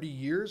 30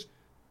 years,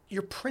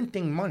 you're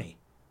printing money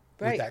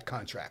with that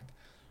contract.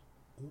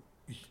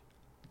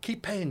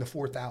 Keep paying the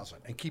 $4,000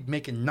 and keep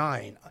making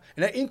 9,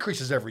 and that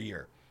increases every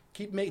year.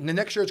 Keep making. The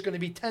next year it's going to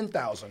be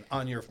 10,000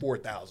 on your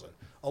 4,000,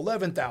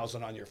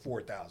 11,000 on your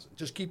 4,000.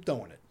 Just keep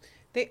doing it.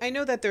 I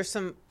know that there's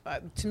some,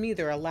 to me,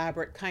 they're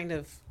elaborate kind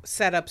of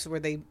setups where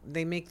they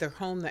make their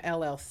home the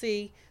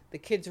LLC. The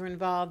kids are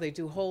involved. They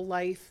do whole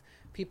life.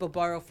 People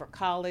borrow for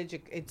college.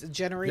 It's a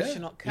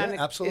generational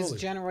absolutely.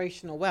 It's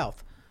generational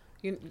wealth.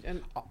 You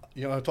want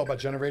to talk about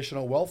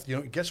generational wealth?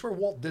 Guess where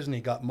Walt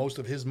Disney got most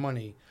of his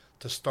money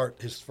to start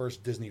his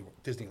first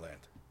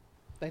Disneyland?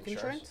 Life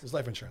insurance? His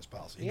life insurance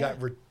policy. Yeah.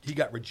 He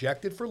got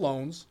rejected for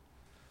loans,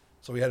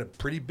 so he had a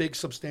pretty big,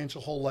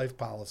 substantial whole life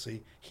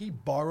policy. He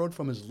borrowed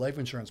from his life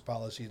insurance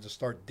policy to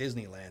start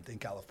Disneyland in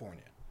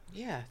California.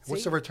 Yeah.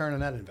 What's the return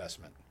on that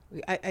investment?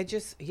 I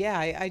just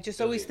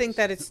always think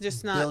that it's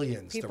just not.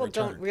 Billions. People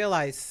don't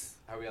realize.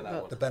 How are we on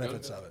that one? The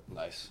benefits of it.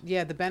 Nice.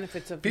 Yeah, the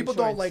benefits of People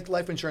insurance. don't like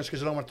life insurance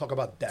because they don't want to talk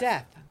about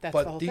death. That's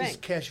but the whole these thing.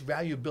 cash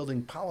value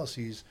building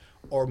policies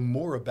are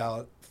more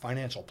about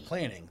financial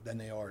planning than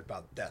they are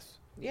about death.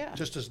 Yeah.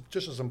 Just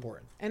as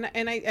important.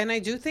 And I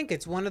do think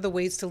it's one of the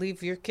ways to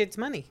leave your kids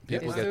money.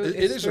 It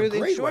It's is through a the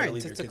great way to insurance.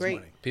 leave your It's a kids great.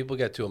 money. People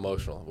get too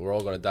emotional. We're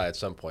all going to die at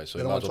some point, so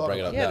They we don't might as well wanna bring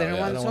it talk up Yeah, now. they don't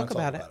want to They don't talk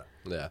wanna about it.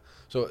 Yeah.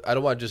 So I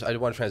want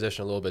to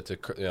transition a little bit to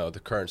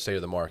the current state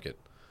of the market.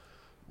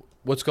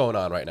 What's going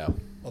on right now?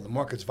 Well, the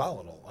market's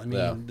volatile. I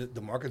mean,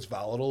 the market's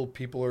volatile.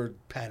 People are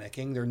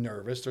panicking. They're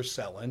nervous. They're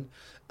selling.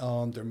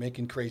 They're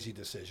making crazy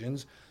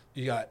decisions.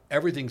 You got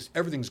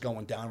everything's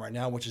going down right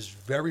now, which is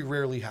very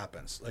rarely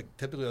happens. Like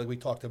typically, like we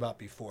talked about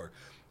before,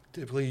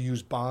 typically you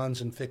use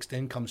bonds and fixed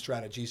income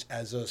strategies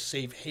as a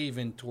safe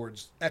haven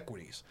towards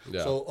equities.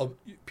 Yeah. So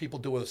people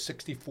do a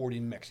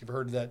 60-40 mix. You've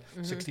heard of that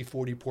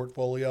 60-40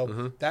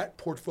 portfolio? That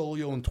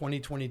portfolio in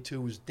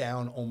 2022 was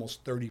down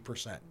almost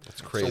 30%.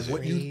 That's crazy. So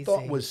what you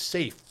thought was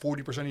safe,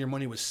 40% of your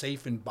money was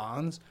safe in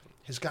bonds,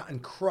 has gotten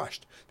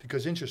crushed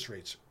because interest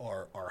rates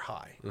are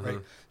high, right?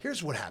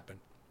 Here's what happened.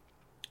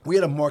 We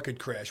had a market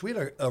crash. We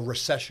had a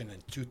recession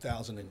in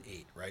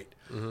 2008, right?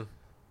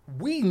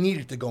 We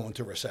needed to go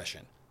into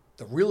recession.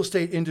 The real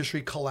estate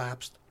industry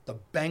collapsed. The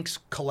banks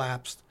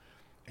collapsed.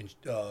 And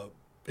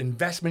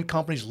investment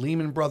companies,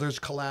 Lehman Brothers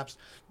collapsed.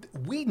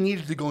 We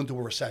needed to go into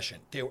a recession.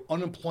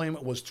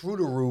 Unemployment was through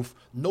the roof.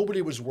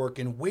 Nobody was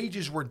working.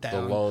 Wages were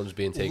down. The loans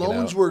being taken out.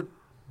 Loans were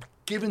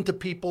given to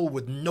people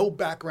with no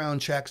background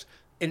checks.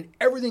 And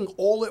everything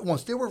all at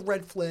once. There were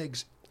red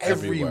flags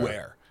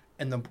everywhere.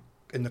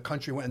 And the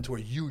country went into a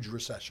huge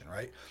recession,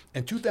 right?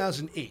 In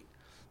 2008.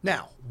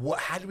 Now,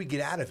 how did we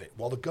get out of it?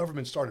 Well, the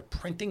government started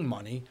printing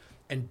money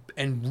and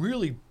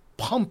really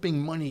pumping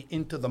money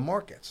into the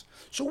markets.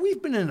 So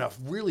we've been in a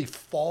really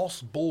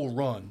false bull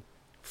run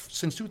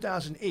since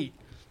 2008.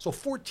 So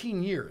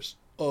 14 years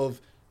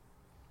of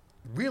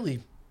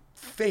really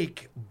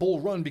fake bull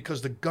run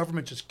because the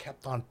government just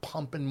kept on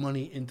pumping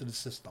money into the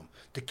system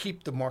to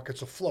keep the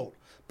markets afloat.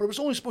 But it was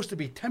only supposed to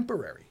be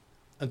temporary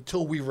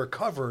until we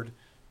recovered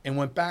and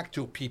went back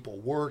to people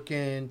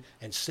working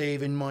and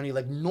saving money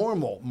like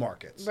normal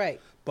markets.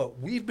 Right. But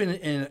we've been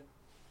in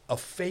a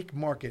fake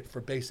market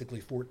for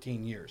basically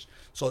 14 years.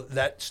 So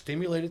that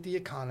stimulated the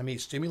economy,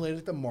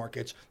 stimulated the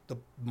markets. The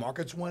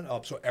markets went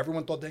up, so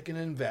everyone thought they can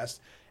invest.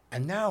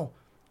 And now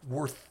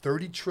we're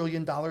 $30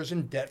 trillion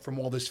in debt from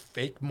all this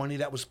fake money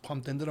that was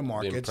pumped into the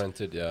markets. Being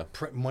printed, yeah.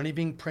 Money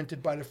being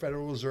printed by the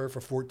Federal Reserve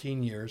for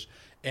 14 years.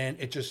 And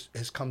it just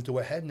has come to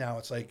a head now.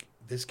 It's like,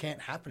 this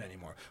can't happen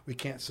anymore. We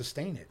can't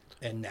sustain it.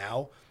 And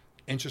now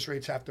interest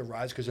rates have to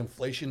rise because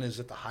inflation is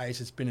at the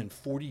highest it's been in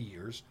 40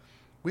 years.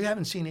 We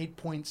haven't seen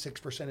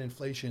 8.6%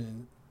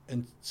 inflation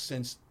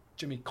since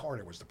Jimmy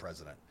Carter was the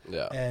president.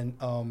 Yeah.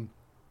 And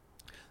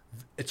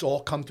it's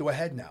all come to a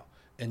head now.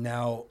 And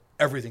now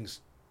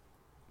everything's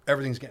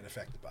getting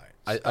affected by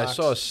it. I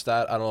saw a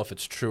stat, I don't know if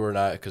it's true or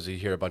not, because you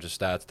hear a bunch of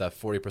stats, that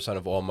 40%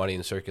 of all money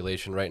in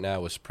circulation right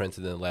now was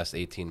printed in the last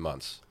 18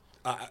 months.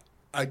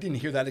 I didn't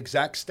hear that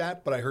exact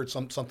stat, but I heard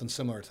something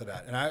similar to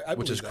that, and I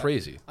which is that.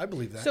 crazy. I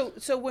believe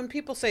that. So when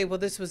people say, "Well,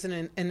 this was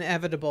an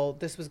inevitable,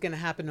 this was going to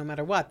happen no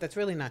matter what," that's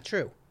really not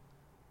true.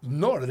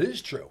 No, it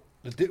is true.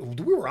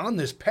 We were on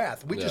this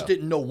path. We just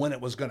didn't know when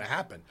it was going to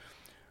happen.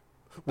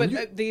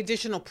 But the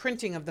additional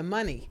printing of the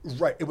money,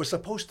 right? It was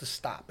supposed to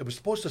stop. It was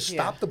supposed to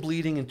stop the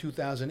bleeding in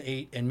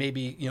 2008, and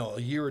maybe a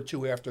year or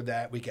two after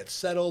that, we get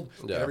settled,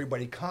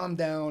 everybody calm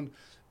down,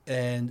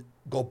 and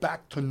go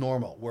back to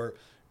normal, where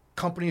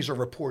companies are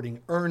reporting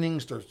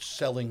earnings, they're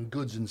selling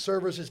goods and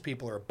services,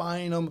 people are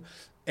buying them,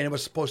 and it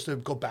was supposed to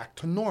go back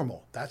to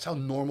normal. That's how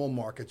normal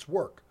markets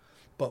work.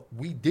 But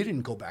we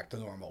didn't go back to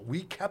normal.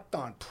 We kept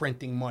on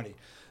printing money.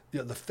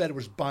 The Fed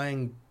was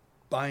buying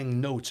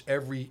notes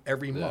every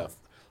month.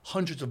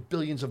 Hundreds of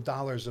billions of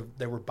dollars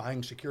they were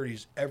buying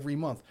securities every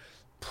month,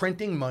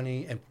 printing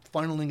money and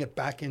funneling it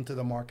back into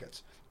the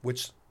markets,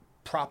 which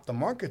propped the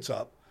markets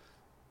up.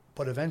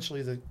 But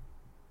eventually the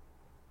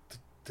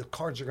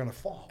cards are going to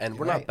fall. And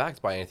we're not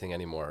backed by anything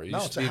anymore. It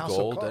used to be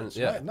gold.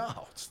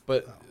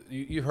 But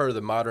you heard of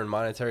the modern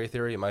monetary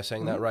theory. Am I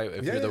saying that right?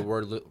 If you're the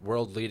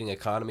world leading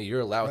economy, you're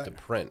allowed to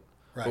print.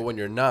 Right. But when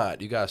you're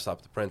not, you got to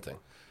stop the printing.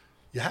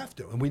 You have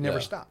to. And we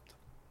never stopped.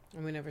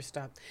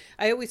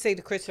 I always say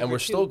to Christopher, and we're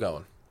still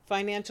going.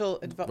 Financial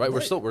advice. Right,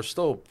 we're still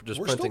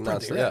printing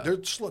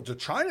nonstop. They're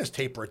trying to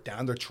taper it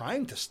down. They're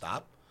trying to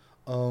stop,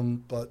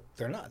 but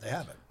they're not. They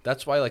haven't.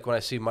 That's why, like, when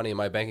I see money in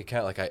my bank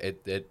account,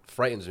 it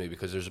frightens me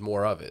because there's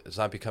more of it. It's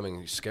not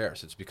becoming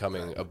scarce. It's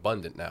becoming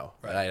abundant now.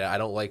 Right. And I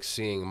don't like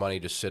seeing money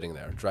just sitting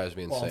there. It drives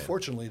me insane. Well,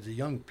 unfortunately, the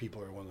young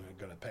people are the ones that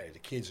are going to pay. The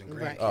kids and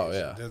grandkids. Right. Oh,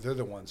 yeah. They're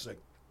the ones that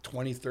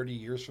 20, 30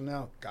 years from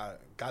now,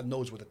 God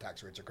knows what the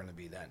tax rates are going to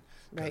be then.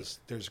 Because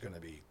there's going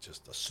to be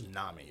just a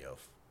tsunami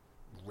of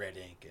red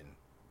ink and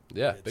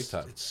big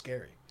time. It's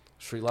scary.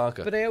 Sri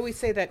Lanka. But I always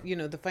say that,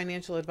 the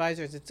financial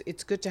advisors,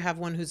 it's good to have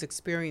one who's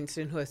experienced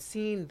and who has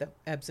seen the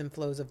ebbs and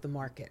flows of the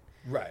market.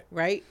 Right.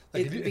 Right?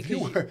 Like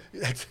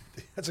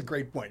that's a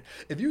great point.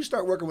 If you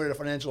start working with a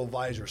financial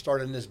advisor,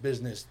 started in this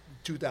business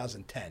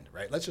 2010,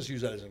 right? Let's just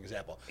use that as an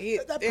example.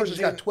 That person's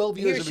got 12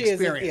 years of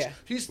experience.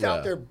 He's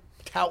out there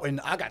touting,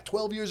 I got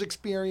 12 years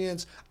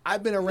experience.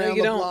 I've been around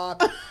the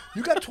block.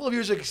 You got 12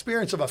 years of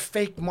experience of a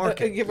fake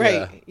market.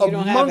 Right. Yeah. A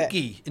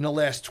monkey in the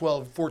last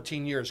 12,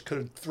 14 years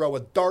could throw a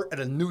dart at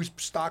a news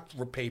stock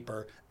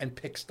paper and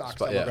pick stocks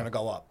that were going to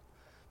go up.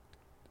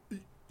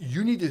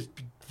 You need to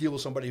deal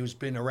with somebody who's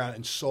been around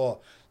and saw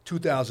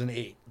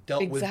 2008,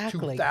 dealt with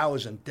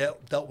 2000,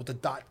 dealt with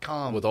the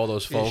 .com. With all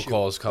those phone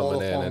calls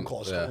coming in. Phone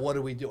calls. So what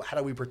do we do? How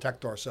do we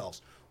protect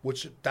ourselves?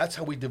 That's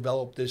how we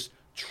develop this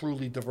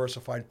truly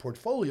diversified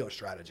portfolio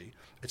strategy.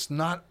 It's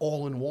not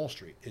all in Wall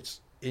Street.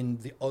 It's in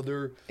the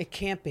other. It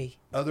can't be.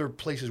 Other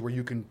places where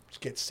you can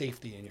get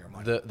safety in your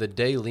money. The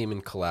day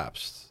Lehman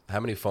collapsed, how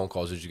many phone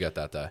calls did you get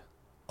that day?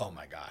 Oh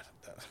my God.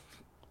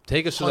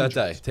 Take us through that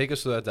day.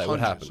 Hundreds.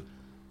 What happened?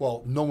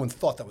 Well, no one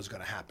thought that was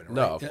going to happen. Right?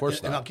 No, of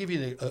course not. And I'll give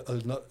you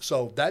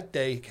so that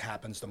day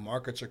happens. The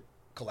markets are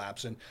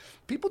collapsing.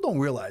 People don't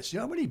realize,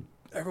 how many.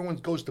 Everyone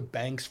goes to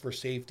banks for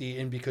safety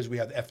and because we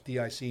have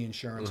FDIC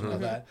insurance and all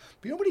that.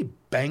 But you know how many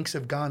banks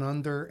have gone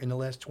under in the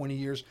last 20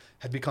 years,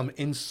 have become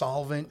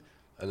insolvent?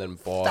 And then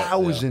bought.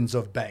 Thousands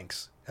of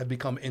banks have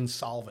become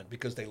insolvent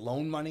because they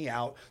loan money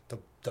out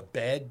to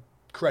bad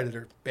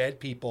creditor, bad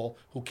people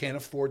who can't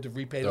afford to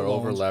repay the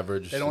loans. They're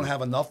over-leveraged. They don't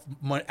have enough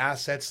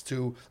assets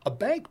to. A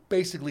bank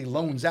basically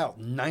loans out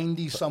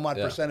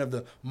 90-some-odd% of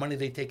the money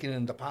they take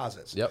in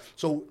deposits. Yep.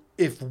 So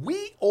if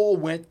we all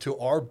went to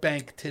our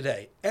bank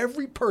today,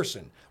 every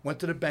person went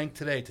to the bank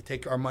today to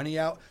take our money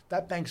out,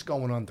 that bank's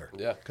going under.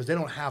 Yeah. Because they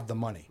don't have the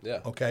money.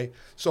 Yeah. Okay?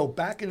 So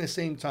back in the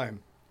same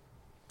time,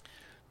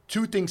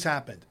 two things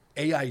happened.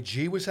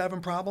 AIG was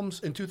having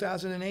problems in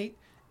 2008,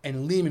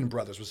 and Lehman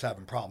Brothers was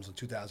having problems in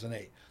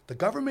 2008. The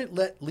government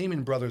let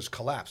Lehman Brothers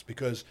collapse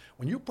because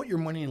when you put your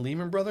money in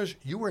Lehman Brothers,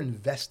 you were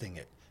investing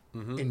it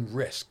in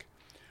risk.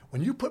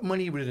 When you put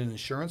money with an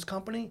insurance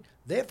company,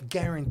 they have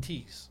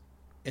guarantees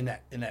in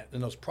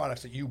those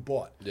products that you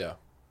bought. Yeah.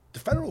 The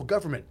federal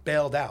government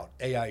bailed out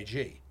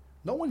AIG.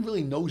 No one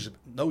really knows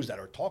that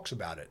or talks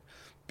about it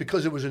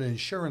because it was an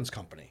insurance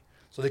company.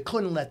 So they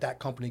couldn't let that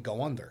company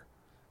go under.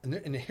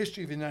 In the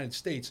history of the United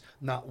States,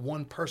 not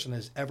one person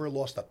has ever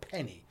lost a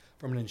penny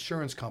from an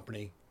insurance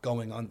company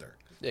going under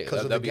Yeah, because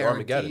of the that'd be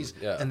Armageddon. guarantees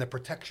Yeah. and the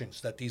protections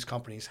that these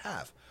companies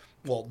have.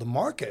 Well, the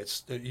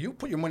markets, you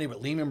put your money with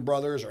Lehman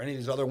Brothers or any of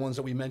these other ones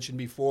that we mentioned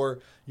before,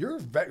 you're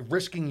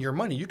risking your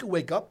money. You could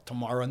wake up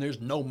tomorrow and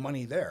there's no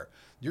money there.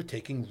 You're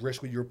taking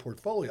risk with your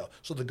portfolio.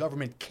 So the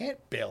government can't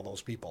bail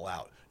those people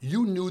out.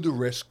 You knew the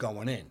risk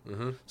going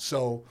in.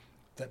 So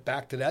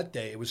back to that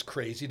day, it was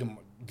crazy. The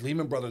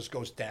Lehman Brothers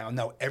goes down.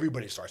 Now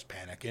everybody starts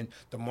panicking.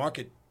 The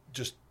market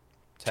just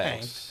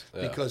tanks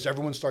because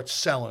everyone starts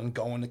selling,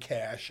 going to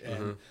cash.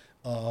 And,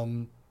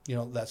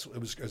 it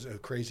was a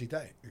crazy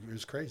day. It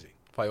was crazy.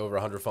 Probably over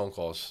 100 phone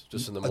calls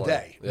just in the morning. A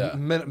day, Yeah.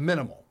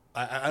 Minimal.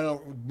 I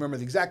don't remember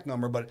the exact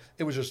number, but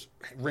it was just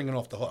ringing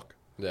off the hook.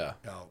 Yeah.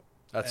 You know,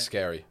 That's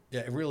scary.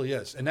 Yeah, it really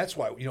is. And that's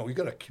why, you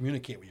got to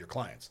communicate with your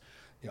clients.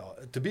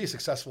 To be a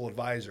successful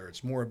advisor,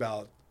 it's more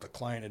about the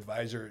client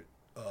advisor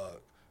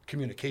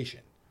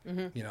communication,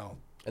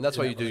 And that's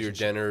why you do your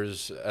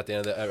dinners at the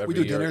end of every We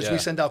do year. dinners. Yeah. We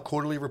send out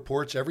quarterly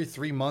reports every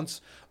 3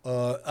 months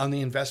on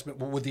the investment.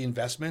 With the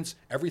investments,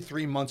 every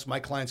 3 months, my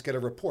clients get a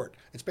report.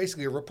 It's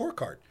basically a report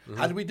card.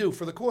 How did we do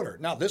for the quarter?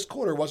 Now, this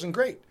quarter wasn't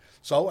great.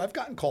 So I've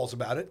gotten calls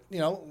about it.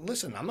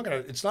 Listen, I'm not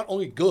going to, it's not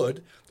only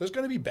good, there's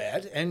going to be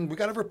bad, and we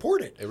got to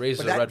report it. It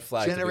raises a red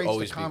flag to generates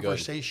always the be good.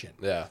 conversation.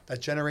 Yeah. That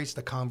generates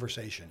the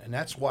conversation. And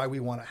that's why we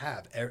want to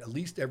have, at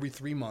least every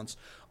 3 months,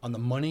 on the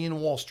Money in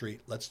Wall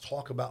Street, let's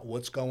talk about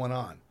what's going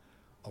on.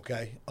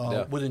 Okay.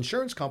 With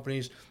insurance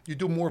companies, you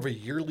do more of a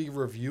yearly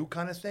review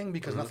kind of thing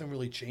because nothing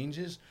really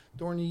changes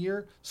during the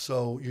year.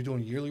 So you're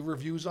doing yearly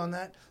reviews on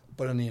that.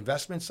 But on the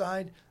investment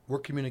side, we're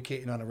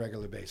communicating on a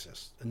regular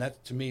basis. And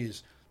that, to me,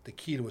 is the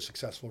key to a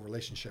successful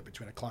relationship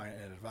between a client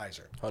and an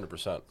advisor.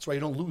 100%. That's why we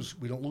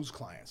don't lose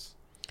clients.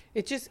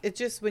 It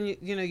just when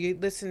you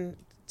listen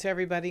to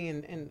everybody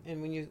and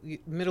when you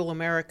middle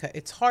America,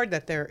 it's hard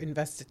that they're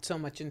invested so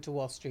much into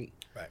Wall Street.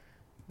 Right.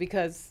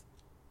 Because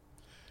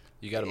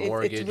you got a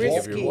mortgage. It's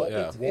risky.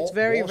 It's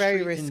very, Wall very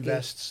Street risky.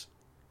 Invests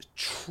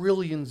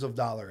trillions of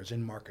dollars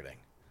in marketing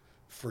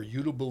for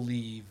you to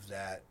believe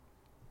that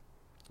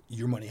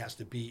your money has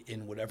to be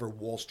in whatever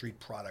Wall Street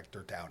product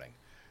they're touting.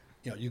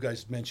 You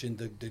guys mentioned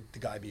the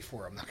guy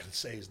before. I'm not going to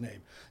say his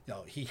name.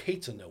 He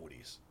hates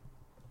annuities.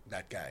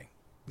 That guy.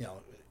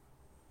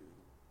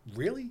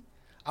 Really?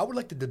 I would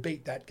like to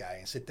debate that guy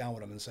and sit down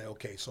with him and say,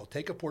 okay, so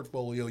take a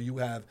portfolio you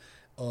have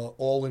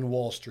all in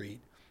Wall Street,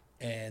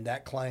 and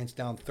that client's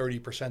down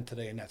 30%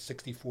 today in that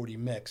 60-40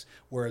 mix,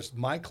 whereas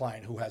my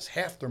client, who has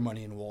half their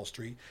money in Wall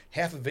Street,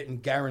 half of it in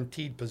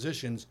guaranteed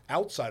positions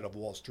outside of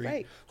Wall Street,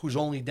 right, who's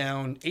only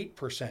down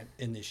 8%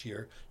 in this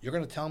year, you're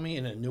going to tell me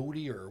an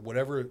annuity or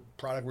whatever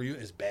product we're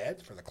using is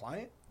bad for the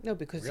client? No,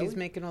 because Really? he's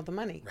making all the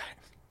money.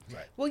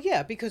 Right. Well,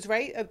 yeah, because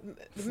the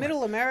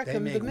middle America, They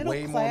make the middle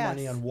way class, more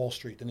money on Wall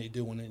Street than they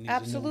do in these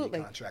Absolutely.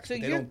 annuity contracts. So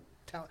But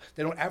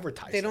they don't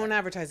advertise. They don't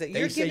advertise it.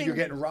 They say you're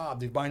getting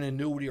robbed. You're buying an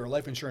annuity or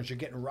life insurance. You're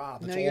getting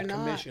robbed. It's No, all you're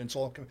not. commission. It's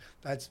all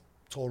that's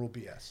total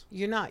BS.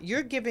 You're not.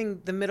 You're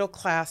giving the middle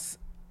class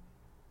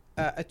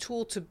a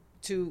tool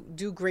to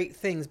do great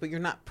things, but you're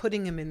not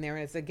putting them in there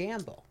as a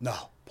gamble. No,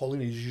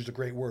 Paulina, you used a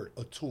great word,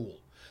 a tool.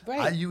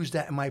 Right. I use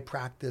that in my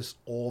practice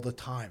all the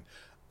time.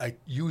 I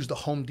use the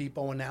Home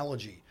Depot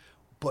analogy,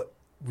 but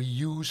we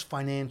use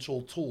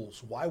financial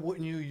tools. Why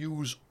wouldn't you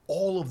use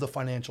all of the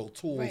financial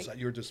tools Right. at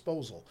your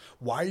disposal?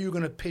 Why are you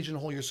going to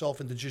pigeonhole yourself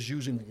into just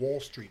using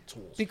Wall Street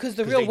tools? Because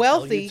the 'Cause real they tell you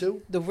wealthy,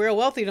 to? the real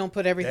wealthy don't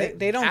put everything.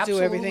 They don't do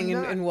Absolutely everything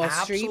not. in Wall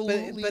Street,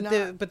 Absolutely but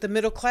not. the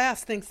middle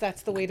class thinks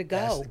that's the way to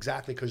Yes, go.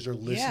 exactly, because they're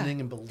listening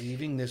and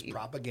believing this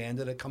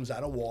propaganda that comes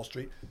out of Wall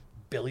Street,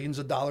 billions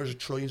of dollars or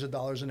trillions of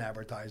dollars in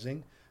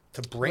advertising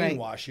to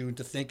brainwash you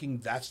into thinking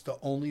that's the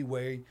only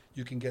way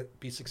you can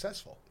be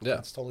successful. Yeah.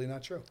 That's totally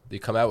not true. You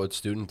come out with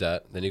student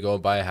debt, then you go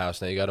and buy a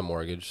house, now you got a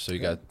mortgage. So you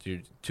got your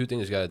two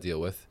things you got to deal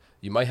with.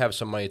 You might have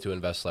some money to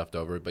invest left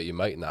over, but you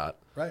might not.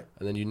 Right.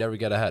 And then you never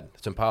get ahead.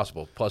 It's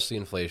impossible. Plus the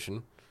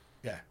inflation.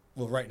 Yeah.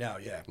 Well, right now,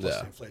 yeah. Plus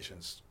Yeah.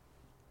 inflation's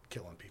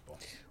killing people.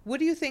 What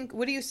do you think?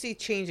 What do you see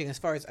changing as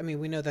far as? I mean,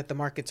 we know that the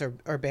markets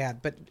are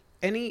bad, but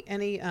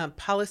any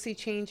policy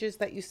changes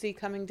that you see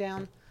coming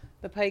down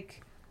the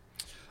pike?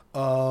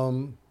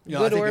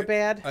 Good or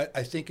bad?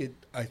 I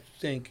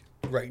think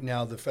right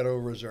now the Federal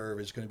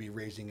Reserve is going to be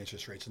raising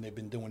interest rates, and they've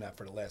been doing that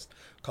for the last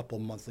couple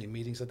of monthly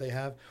meetings that they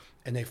have.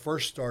 And they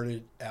first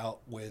started out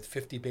with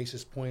 50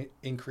 basis point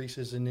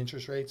increases in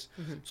interest rates.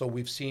 Mm-hmm. So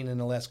we've seen in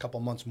the last couple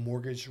of months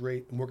mortgage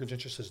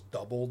interest has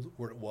doubled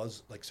where it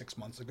was like 6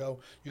 months ago.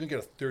 You can get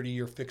a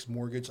 30-year fixed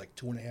mortgage like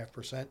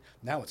 2.5%.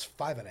 Now it's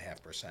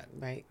 5.5%.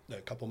 Right.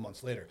 A couple of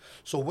months later.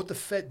 So what the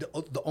Fed,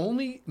 the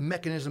only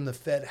mechanism the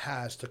Fed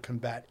has to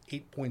combat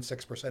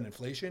 8.6%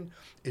 inflation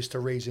is to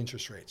raise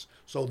interest rates.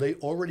 So they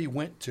already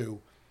went to,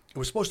 it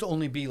was supposed to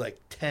only be like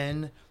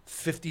 10,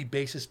 50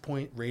 basis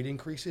point rate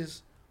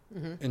increases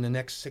in the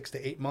next 6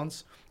 to 8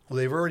 months. Well,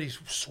 they've already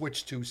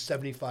switched to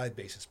 75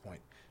 basis point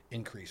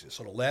increases.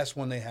 So the last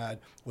one they had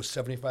was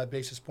 75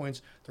 basis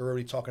points. They're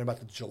already talking about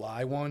the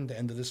July one, the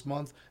end of this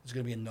month. It's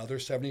going to be another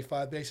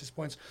 75 basis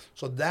points.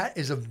 So that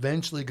is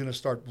eventually going to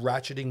start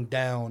ratcheting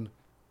down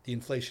the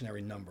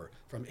inflationary number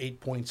from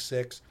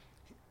 8.6.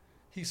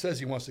 He says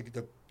he wants to get,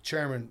 the Fed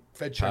chairman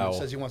Powell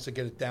says he wants to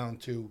get it down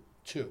to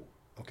 2,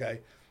 okay?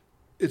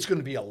 It's going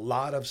to be a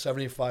lot of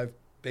 75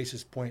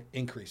 basis point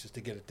increases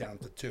to get it down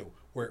to 2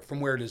 from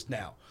where it is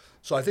now.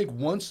 So I think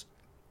once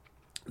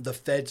the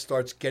Fed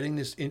starts getting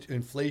this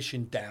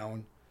inflation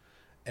down,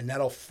 and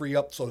that'll free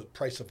up so the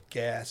price of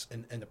gas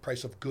and the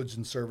price of goods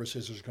and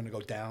services is going to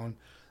go down.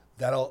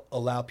 That'll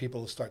allow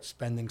people to start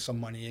spending some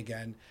money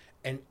again.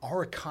 And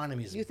our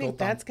economy is You think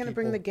that's going to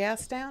bring the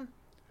gas down?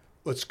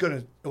 It's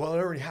going to, well, it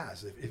already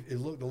has. If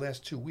look, the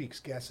last 2 weeks,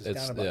 gas is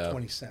down about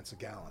 20 cents a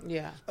gallon.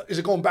 Yeah. Is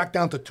it going back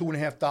down to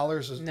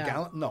 $2.50 a No.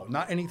 gallon? No,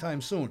 not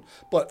anytime soon.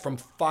 But from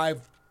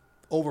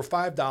over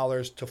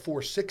 $5 to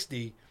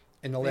 $4.60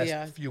 in the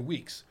last few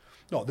weeks.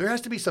 No, there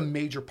has to be some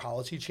major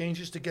policy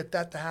changes to get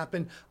that to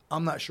happen.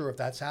 I'm not sure if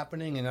that's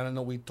happening, and I don't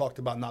know. We talked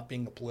about not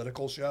being a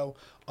political show,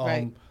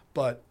 Right.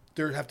 But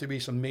there have to be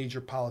some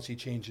major policy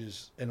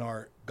changes in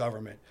our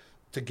government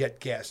to get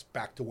gas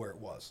back to where it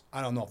was.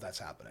 I don't know if that's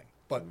happening.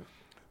 But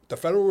the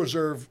Federal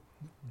Reserve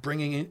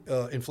bringing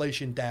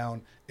inflation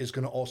down is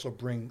going to also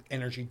bring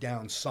energy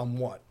down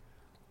somewhat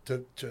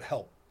to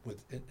help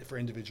for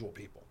individual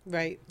people.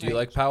 Right. Do you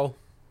like Powell?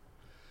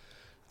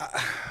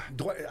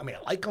 I mean,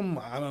 I like him.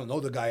 I don't know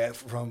the guy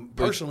from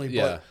personally,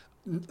 yeah.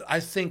 but I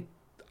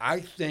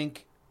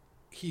think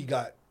he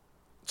got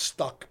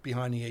stuck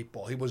behind the 8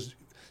 ball. He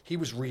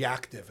was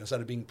reactive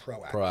instead of being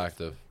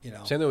proactive. You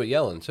know, same thing with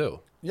Yellen too.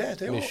 Yeah,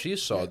 she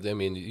saw. I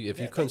mean, if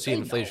you couldn't see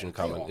inflation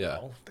coming,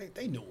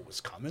 they knew it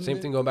was coming. Same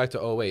thing going back to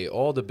 2008.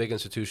 All the big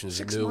institutions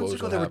 6 knew what months was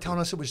ago going they to were happen. telling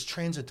us it was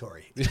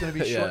transitory. It's going to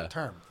be short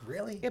term.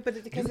 Really? Yeah,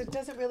 but because it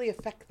doesn't really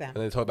affect them.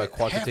 And they talk about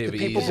quantitative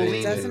people easing.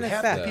 believe doesn't half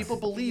affect. the people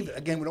believe it.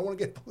 Again, we don't want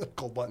to get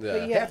political, but Yeah.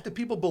 half the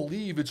people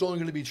believe it's only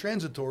going to be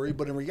transitory.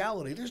 But in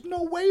reality, there's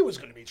no way it was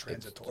going to be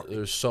transitory.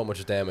 There's so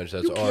much damage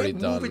that's You can't already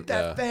move done. it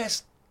that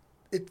fast.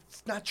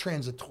 It's not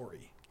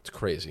transitory. It's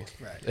crazy.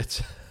 Right.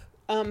 It's.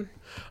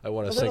 I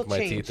want a to sink little my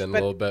change, teeth in a but-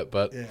 little bit,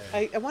 but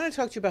I want to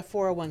talk to you about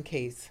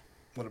 401ks.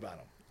 What about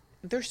them?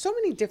 There's so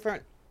many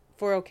different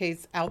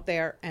 401ks out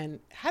there, and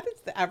how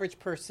does the average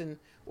person,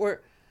 or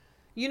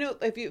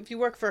if you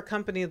work for a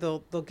company,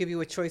 they'll give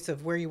you a choice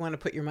of where you want to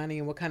put your money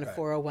and what kind of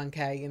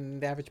 401k, and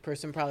the average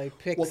person probably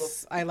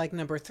picks, I like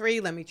number 3,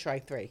 let me try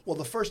 3. Well,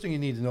 the first thing you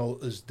need to know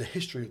is the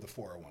history of the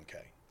 401k.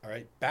 All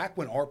right. Back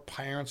when our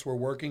parents were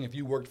working, if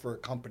you worked for a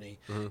company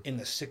in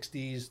the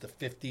 60s, the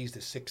 50s, the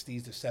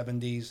 60s, the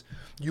 70s,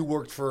 you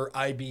worked for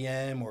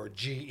IBM or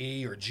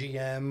GE or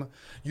GM,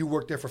 you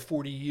worked there for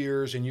 40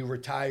 years and you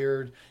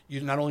retired.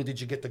 You not only did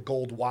you get the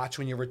gold watch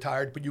when you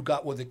retired, but you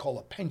got what they call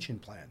a pension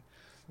plan.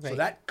 Right. So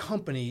that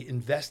company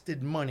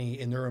invested money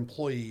in their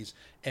employees,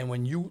 and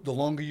the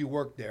longer you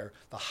worked there,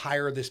 the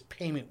higher this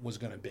payment was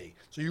going to be.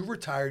 So you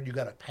retired, you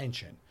got a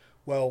pension.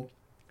 Well,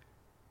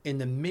 in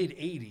the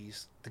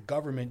mid-'80s, the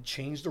government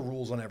changed the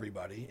rules on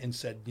everybody and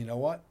said, you know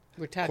what?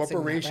 We're taxing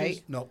that,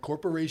 right?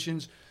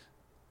 Corporations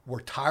were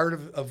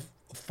tired of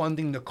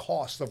funding the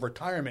cost of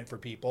retirement for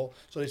people,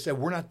 so they said,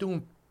 we're not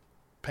doing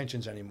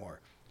pensions anymore.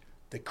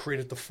 They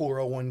created the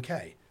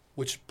 401k,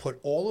 which put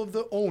all of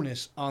the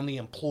onus on the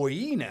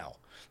employee now.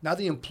 Now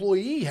the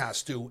employee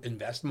has to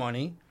invest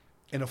money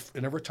in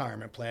a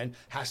retirement plan,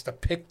 has to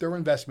pick their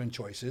investment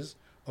choices,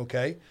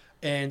 okay?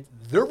 And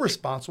they're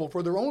responsible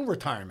for their own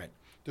retirement.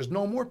 There's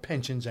no more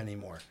pensions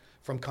anymore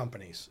from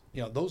companies.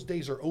 Those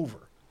days are over.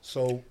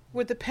 So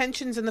Were the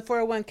pensions and the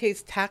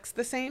 401ks taxed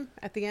the same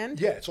at the end?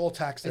 yeah, it's all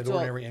taxed at It's all-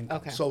 ordinary income.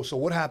 okay. So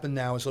what happened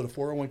now is the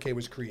 401k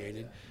was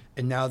created,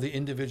 and now the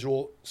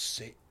individual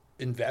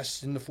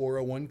invests in the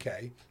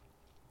 401k,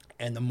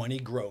 and the money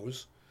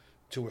grows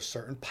to a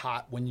certain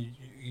pot when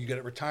you get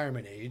at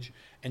retirement age,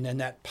 and then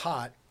that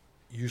pot,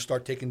 you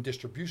start taking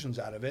distributions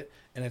out of it,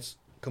 and it's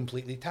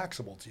completely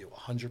taxable to you,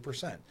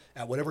 100%,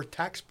 at whatever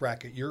tax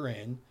bracket you're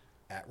in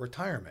at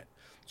retirement.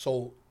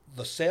 So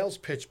the sales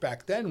pitch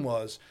back then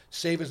was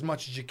save as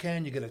much as you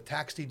can. You get a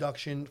tax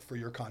deduction for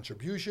your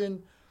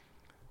contribution,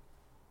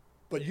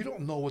 but you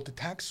don't know what the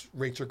tax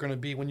rates are going to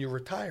be when you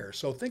retire.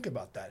 So think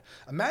about that.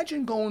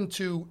 Imagine going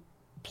to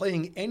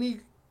playing any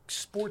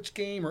sports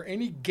game or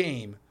any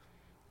game,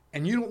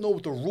 and you don't know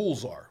what the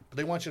rules are, but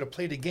they want you to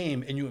play the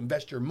game and you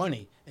invest your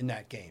money in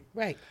that game.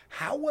 Right.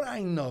 How would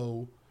I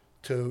know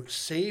to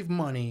save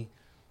money?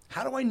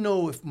 How do I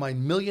know if my $1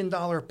 million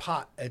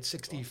pot at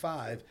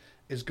 65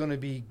 is going to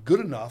be good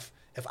enough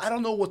if I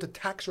don't know what the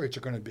tax rates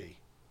are going to be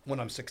when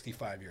I'm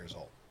 65 years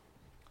old?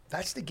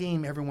 That's the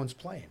game everyone's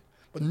playing.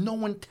 But no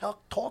one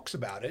talks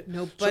about it.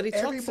 Nobody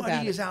talks about it.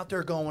 Everybody is out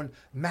there going,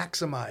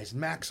 maximize,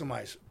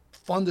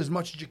 fund as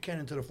much as you can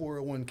into the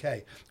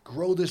 401k,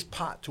 grow this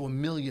pot to $1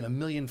 million, $1.5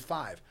 million.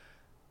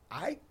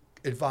 I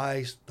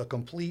advise the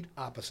complete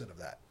opposite of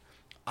that.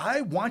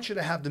 I want you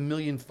to have the $1.5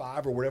 million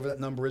or whatever that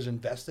number is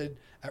invested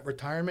at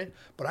retirement,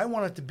 but I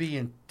want it to be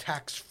in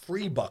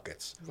tax-free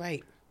buckets.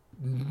 Right.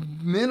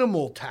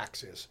 Minimal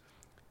taxes.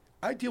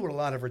 I deal with a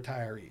lot of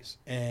retirees,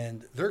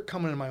 and they're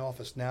coming in my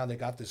office now. They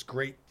got this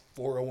great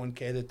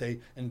 401k that they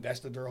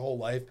invested their whole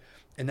life.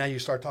 And now you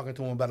start talking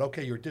to them about,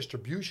 okay, your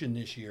distribution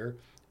this year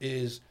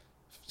is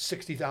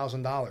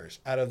 $60,000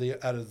 out of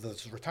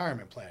the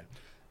retirement plan,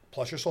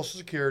 plus your Social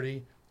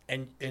Security,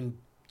 and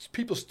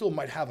people still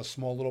might have a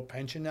small little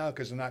pension now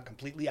because they're not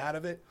completely out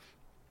of it.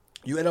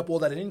 You add up all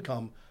that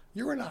income,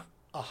 you're in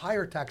a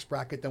higher tax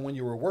bracket than when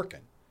you were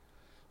working.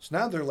 So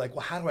now they're like,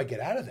 well, how do I get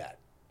out of that?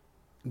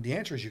 And the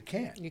answer is you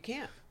can't. You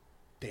can't.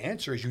 The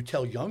answer is you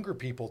tell younger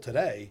people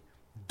today,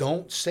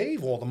 don't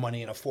save all the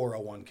money in a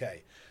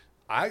 401k.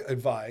 I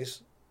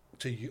advise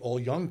to all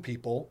young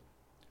people,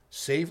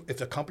 save if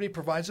the company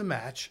provides a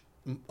match.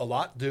 A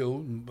lot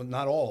do, but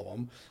not all of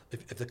them.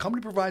 If the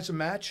company provides a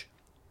match,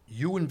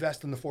 you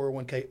invest in the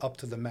 401k up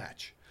to the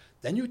match.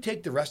 Then you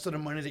take the rest of the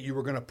money that you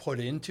were going to put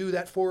into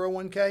that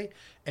 401k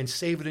and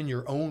save it in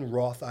your own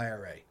Roth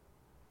IRA.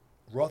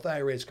 Roth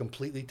IRA is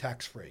completely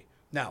tax-free.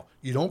 Now,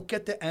 you don't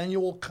get the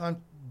annual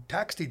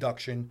tax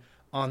deduction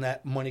on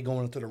that money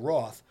going into the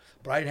Roth,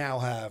 but I now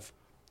have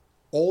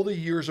all the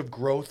years of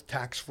growth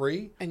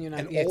tax-free and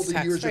all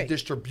the years of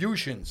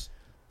distributions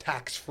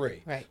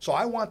tax-free. Right. So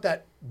I want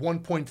that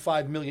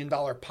 $1.5 million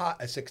pot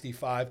at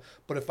 65,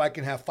 but if I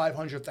can have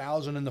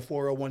 $500,000 in the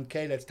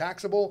 401k that's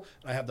taxable,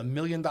 and I have the $1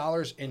 million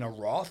in a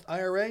Roth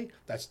IRA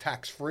that's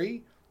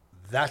tax-free,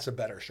 that's a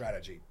better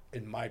strategy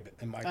in my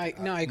I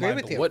agree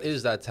with you. What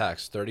is that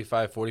tax?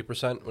 35,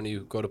 40% when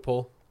you go to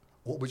pull?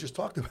 What we just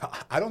talked about.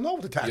 I don't know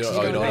what the tax is.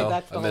 You don't know?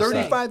 That's the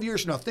 35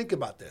 years from now, think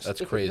about this.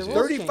 That's crazy.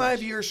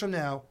 35 years from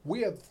now,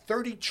 we have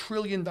 $30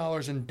 trillion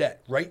in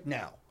debt right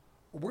now.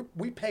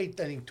 We pay, I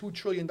think, $2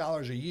 trillion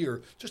a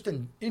year just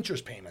in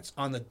interest payments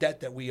on the debt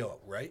that we owe,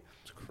 right?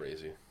 It's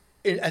crazy.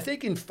 And I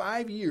think in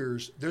 5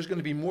 years, there's going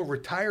to be more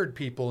retired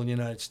people in the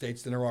United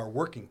States than there are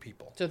working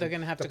people. So they're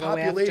going to have to go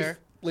after. The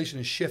population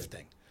after. is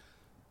shifting.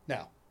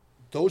 Now,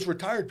 those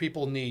retired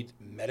people need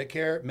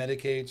Medicare,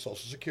 Medicaid,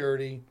 Social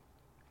Security,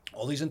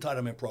 all these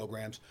entitlement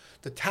programs.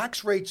 The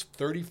tax rates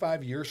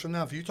 35 years from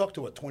now, if you talk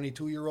to a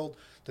 22-year-old,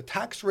 the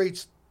tax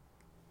rates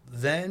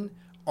then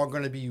are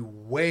going to be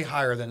way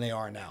higher than they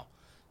are now.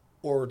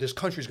 Or this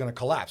country is going to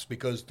collapse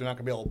because they're not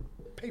going to be able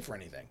to pay for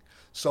anything.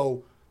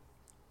 So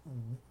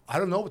I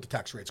don't know what the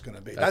tax rate's going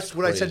to be. That's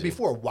what I said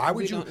before. Why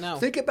would you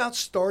think about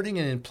starting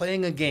and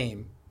playing a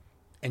game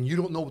and you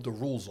don't know what the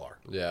rules are?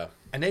 Yeah.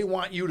 And they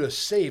want you to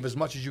save as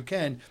much as you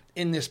can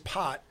in this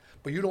pot,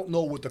 but you don't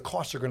know what the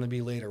costs are going to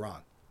be later on.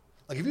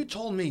 Like if you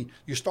told me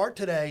you start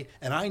today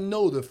and I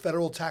know the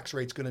federal tax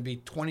rate's going to be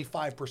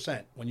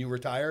 25% when you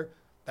retire,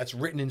 that's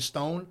written in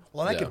stone,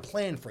 well, I can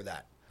plan for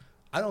that.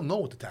 I don't know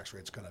what the tax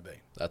rate's going to be.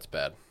 That's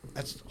bad.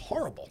 That's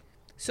horrible.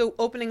 So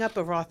opening up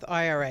a Roth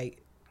IRA,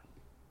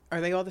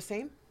 are they all the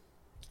same?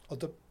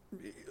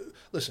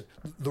 Listen,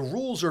 the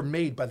rules are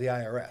made by the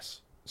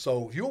IRS.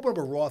 So if you open up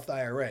a Roth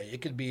IRA,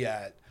 it could be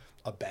at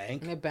a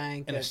bank,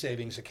 in a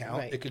savings account.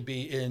 Right. It could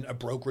be in a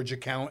brokerage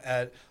account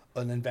at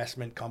an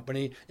investment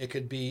company. It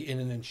could be in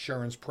an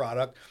insurance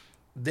product.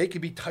 They could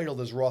be titled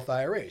as Roth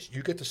IRAs.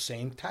 You get the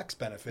same tax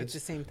benefits. It's the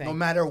same thing. No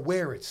matter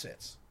where it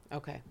sits.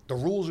 Okay. The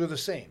rules are the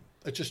same.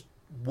 It's just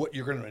what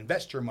you're going to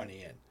invest your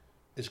money in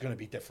is going to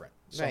be different.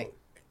 So, right.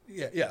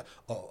 Yeah.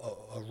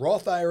 A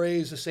Roth IRA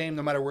is the same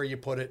no matter where you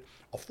put it.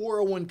 A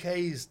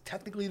 401k is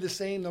technically the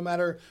same no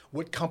matter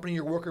what company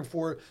you're working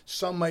for.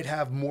 Some might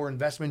have more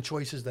investment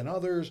choices than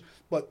others,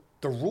 but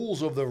the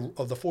rules of the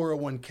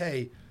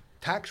 401k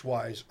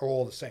tax-wise are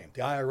all the same.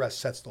 The IRS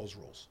sets those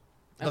rules.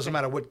 It doesn't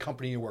matter what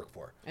company you work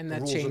for. And the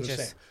that rules changes. are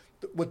the same.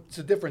 What's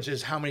the difference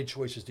is how many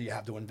choices do you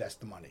have to invest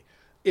the money?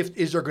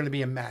 Is there going to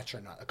be a match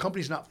or not? A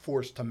company's not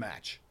forced to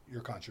match your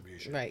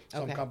contribution. Right.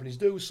 Some companies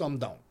do, some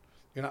don't.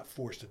 You're not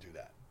forced to do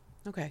that.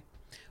 Okay.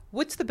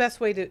 What's the best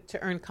way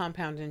to earn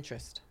compound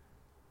interest?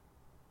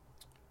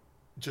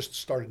 Just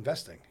start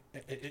investing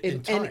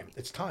in time.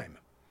 It's time.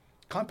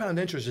 Compound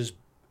interest is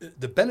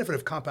the benefit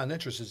of compound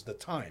interest is the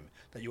time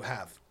that you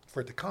have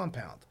for it to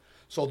compound.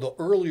 So the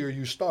earlier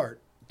you start,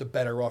 the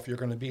better off you're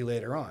going to be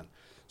later on.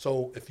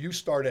 So if you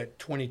start at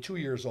 22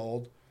 years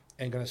old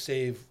and going to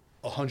save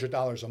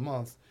 $100 a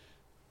month,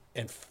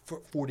 and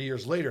 40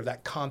 years later,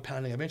 that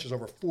compounding of interest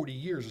over 40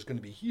 years is going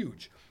to be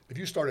huge. If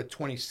you start at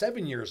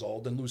 27 years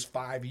old and lose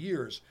 5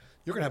 years,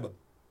 you're going to have a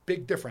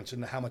big difference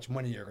in how much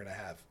money you're going to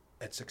have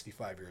at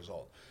 65 years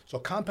old. So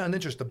compound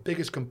interest, the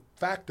biggest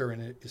factor in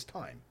it is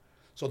time.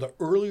 So the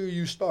earlier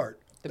you start,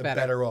 the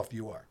better off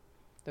you are.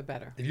 The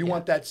better. If you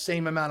want that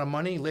same amount of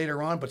money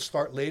later on, but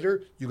start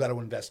later, you got to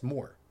invest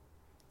more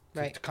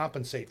to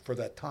compensate for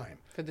that time.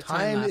 For the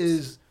time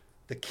is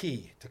the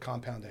key to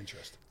compound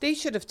interest. They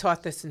should have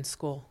taught this in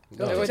school.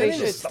 No. Or they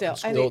should still.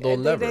 They'll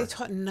never. They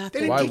taught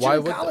nothing. They didn't teach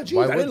in college.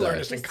 I didn't learn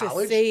this in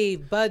college. To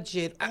save,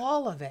 budget,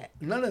 all of it.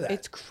 None of that.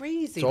 It's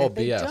crazy it's all that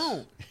they BS.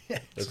 don't.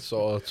 It's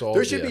all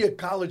there should be a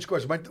college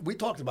course. We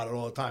talked about it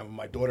all the time. When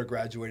my daughter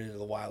graduated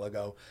a while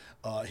ago,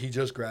 he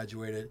just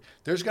graduated.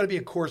 There's got to be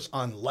a course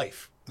on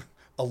life,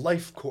 a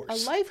life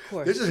course. A life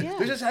course. This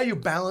is how you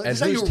balance. And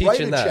this is how you write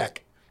a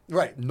check.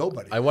 Right,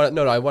 nobody. I want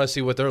to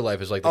see what their life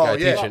is like. The guy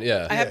teaching,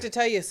 I have to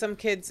tell you, some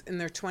kids in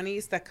their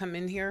 20s that come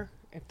in here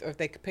if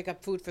they pick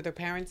up food for their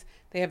parents,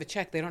 they have a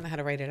check. They don't know how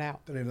to write it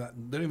out. They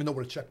don't even know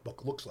what a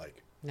checkbook looks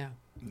like. No.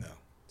 No.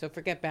 So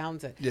forget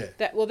balance it. Yeah.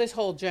 This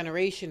whole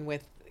generation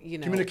with,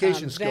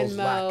 communication skills Venmo,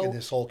 lack in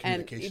this whole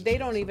communication. And they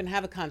don't even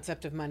have a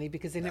concept of money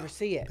because they never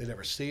see it. They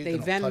never see it. They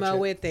don't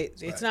Venmo touch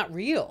it. It's not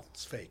real.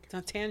 It's fake. It's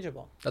not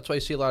tangible. That's why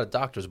you see a lot of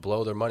doctors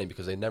blow their money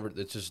because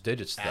it's just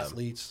digits to them.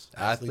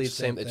 Athletes,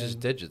 same. It's just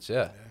digits.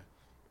 Yeah.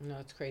 No,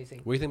 it's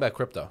crazy. What do you think about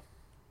crypto?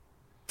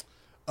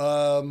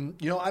 I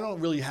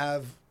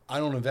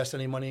don't invest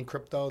any money in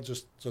crypto.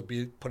 Just to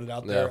put it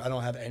out there, I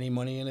don't have any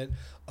money in it.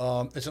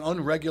 It's an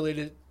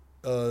unregulated,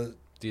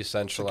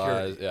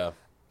 decentralized. Security.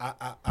 Yeah,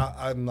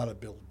 I'm not a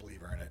big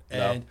believer in it,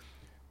 and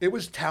it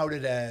was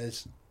touted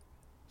as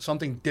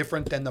something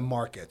different than the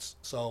markets.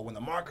 So when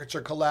the markets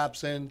are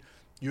collapsing,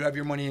 you have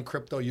your money in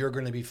crypto, you're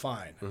going to be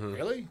fine. Mm-hmm.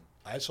 Really?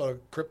 I saw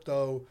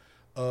crypto.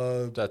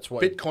 That's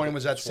what Bitcoin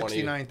was at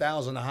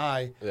 69,000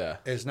 high. Yeah,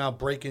 is now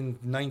breaking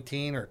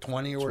 19 or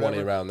 20 or 20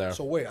 whatever. Around there.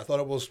 So wait, I thought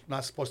it was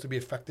not supposed to be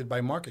affected by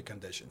market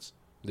conditions.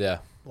 Yeah.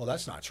 Well,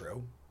 that's not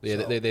true.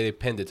 Yeah, so, they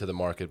pinned it to the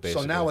market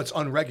basically. So now it's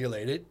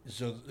unregulated.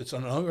 So it's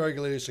an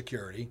unregulated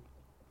security.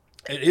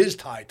 It is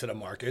tied to the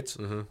markets.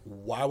 Mm-hmm.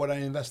 Why would I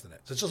invest in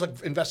it? So it's just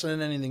like investing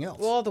in anything else.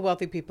 Well, all the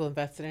wealthy people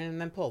invested in it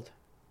and then pulled.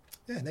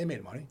 Yeah, they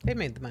made money. They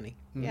made the money.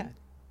 Mm-hmm.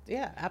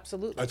 Yeah,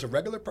 absolutely. As a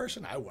regular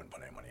person, I wouldn't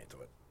put any money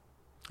into it.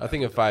 I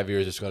think in 5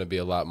 years it's going to be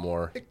a lot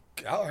more.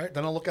 All right,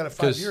 then I'll look at it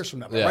 5 years from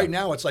now. But right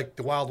now, it's like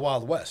the wild,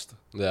 wild west.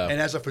 Yeah. And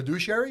as a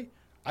fiduciary,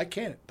 I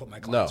can't put my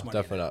clients' money.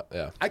 No, definitely not.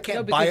 Yeah. I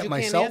can't buy it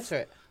myself. Can't answer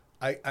it.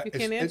 You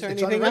can't answer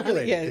it's anything.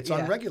 Unregulated. It's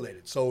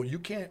unregulated. So you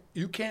can't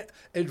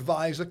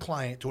advise a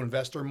client to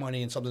invest their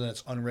money in something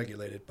that's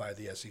unregulated by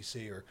the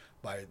SEC or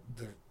by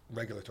the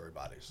regulatory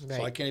bodies. Right.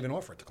 So I can't even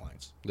offer it to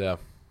clients. Yeah,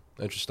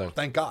 interesting.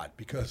 Thank God,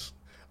 because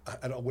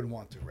I wouldn't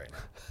want to right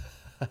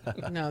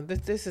now. No,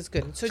 this is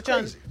good. So it's John,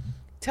 crazy.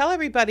 Tell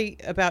everybody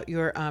about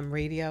your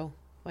radio.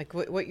 Like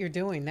what you're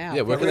doing now.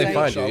 Yeah, where can they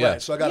find you? Yeah.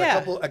 Right. So I got a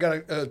couple. I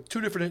got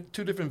two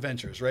different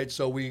ventures, right?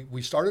 So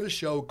we started a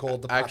show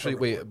called the. Actually,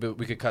 wait, but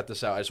we could cut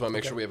this out. I just want to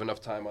make sure we have enough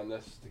time on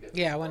this to get.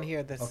 Yeah, I want to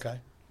hear this. Okay.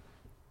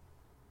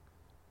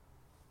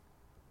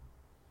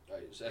 All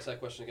right, just ask that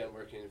question again.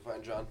 Where can you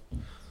find John?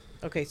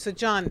 Okay, so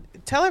John,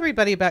 tell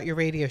everybody about your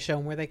radio show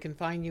and where they can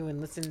find you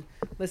and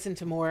listen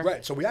to more.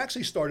 Right. So we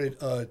actually started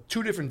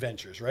two different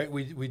ventures, right?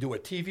 We do a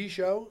TV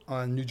show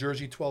on New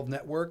Jersey 12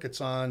 Network. It's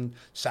on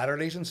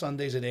Saturdays and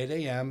Sundays at 8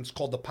 a.m. It's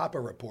called The Papa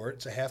Report.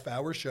 It's a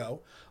half-hour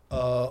show,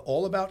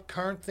 all about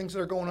current things that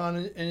are going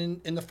on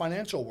in the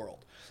financial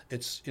world.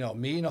 It's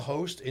me and a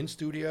host in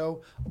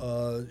studio,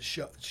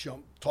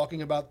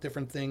 talking about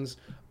different things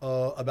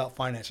about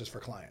finances for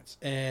clients.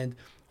 And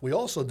we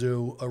also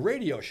do a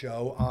radio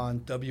show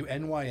on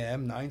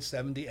WNYM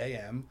 970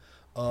 AM,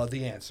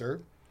 The Answer.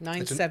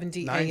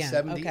 970 AM.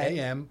 970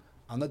 AM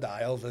on the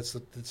dial. This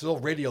little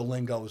radio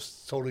lingo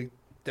is totally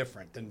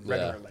different than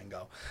regular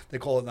lingo. They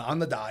call it on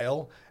the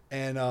dial.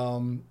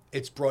 And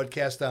it's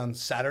broadcast on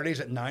Saturdays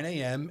at 9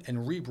 a.m.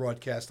 and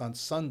rebroadcast on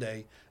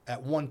Sunday at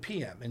 1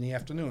 p.m. in the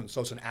afternoon. So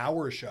it's an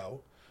hour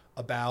show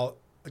about,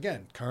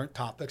 again, current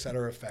topics that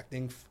are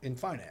affecting in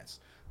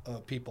finance.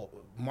 People,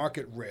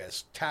 market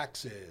risk,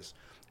 taxes,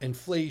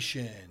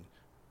 inflation,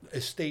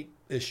 estate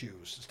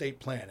issues, estate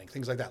planning,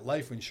 things like that,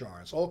 life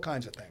insurance, all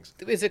kinds of things.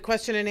 Is it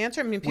question and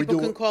answer? I mean, people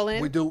can call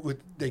in? We do.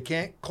 They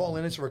can't call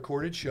in. It's a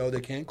recorded show. They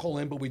can't call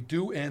in, but we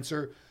do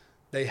answer.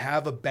 They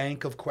have a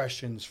bank of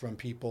questions from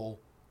people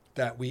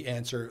that we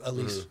answer. At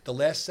least the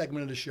last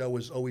segment of the show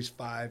was always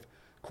 5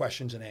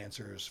 questions and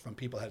answers from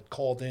people that had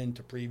called in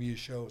to previous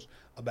shows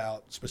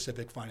about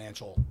specific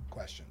financial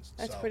questions.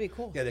 That's pretty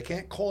cool. Yeah, they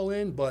can't call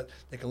in, but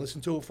they can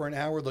listen to it for an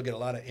hour. They'll get a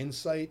lot of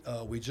insight.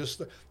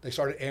 They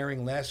started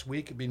airing last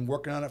week. I've been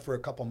working on it for a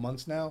couple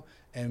months now,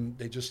 and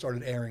they just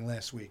started airing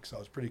last week. So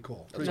it's pretty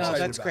cool. Pretty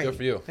excited that's about great. it. Good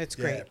for you. That's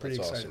great. Yeah, pretty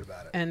excited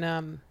about it.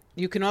 And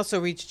you can also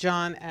reach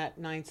John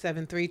at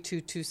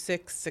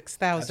 973-226-6000.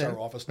 That's our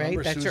office number.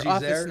 Right? That's Susie's your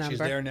office there. number. She's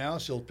there now.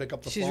 She'll pick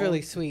up the phone. She's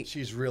really sweet.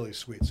 She's really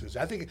sweet, Susie.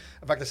 I think,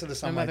 in fact, I said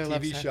this on my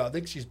TV show. I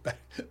think she's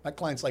my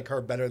clients like her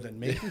better than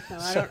me. No,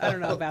 I don't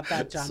know about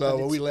that, John.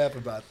 So we laugh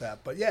about that.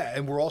 But yeah,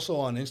 and we're also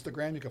on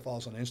Instagram. You can follow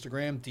us on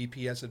Instagram,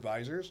 DPS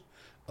Advisors.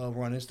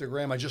 We're on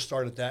Instagram. I just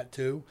started that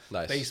too.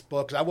 Nice.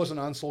 Facebook. I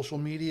wasn't on social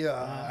media.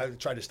 I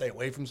tried to stay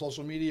away from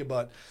social media,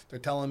 but they're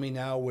telling me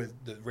now with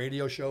the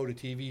radio show, the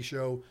TV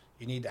show,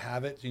 you need to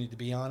have it. You need to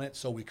be on it.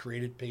 So we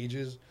created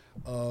pages.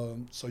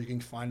 So you can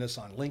find us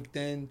on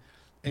LinkedIn,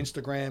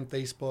 Instagram,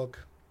 Facebook.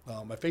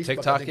 My Facebook.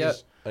 TikTok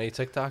yet? Any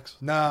TikToks?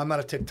 No, I'm not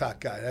a TikTok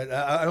guy.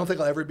 I don't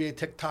think I'll ever be a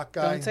TikTok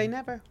guy. Don't say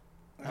never.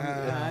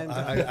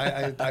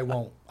 I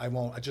won't.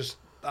 I just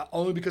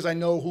only because I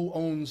know who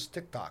owns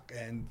TikTok,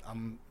 and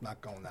I'm not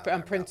going that.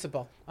 On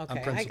principle. Okay,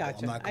 on principle. I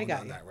got you. I'm not going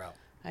down that route.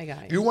 I got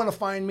you. If you want to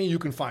find me, you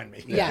can find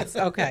me. Yes.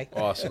 Okay.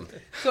 Awesome.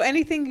 So,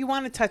 anything you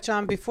want to touch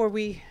on before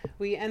we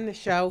end the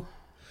show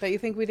that you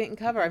think we didn't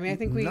cover? I mean, I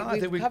think we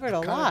covered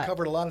a lot.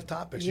 Covered a lot of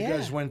topics. Yeah. You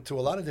guys went to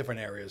a lot of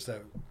different areas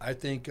that I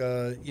think.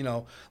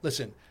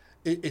 Listen,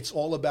 it's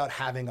all about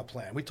having a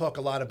plan. We talk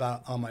a lot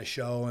about on my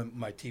show and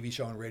my TV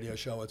show and radio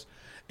show.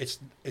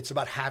 It's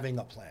about having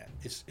a plan.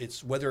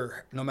 It's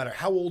whether, no matter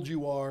how old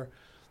you are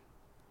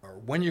or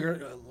when you're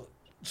going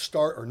to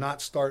start or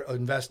not start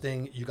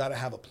investing, you got to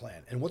have a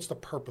plan. And what's the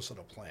purpose of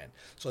the plan?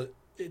 So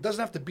it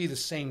doesn't have to be the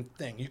same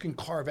thing. You can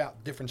carve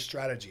out different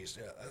strategies.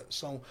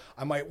 So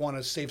I might want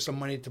to save some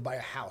money to buy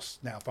a house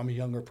now if I'm a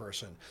younger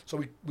person.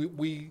 So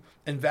we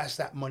invest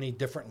that money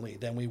differently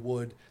than we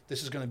would.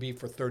 This is going to be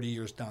for 30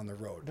 years down the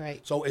road. Right.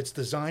 So it's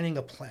designing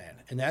a plan.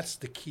 And that's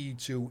the key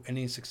to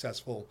any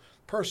successful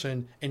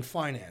person in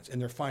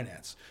their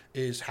finance,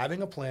 is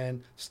having a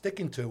plan,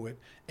 sticking to it,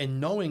 and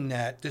knowing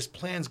that this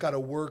plan's got to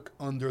work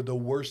under the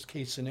worst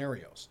case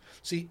scenarios.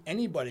 See,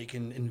 anybody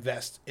can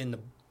invest in the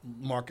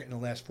market in the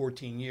last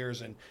 14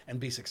 years and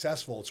be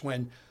successful. It's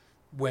when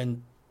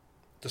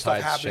the stuff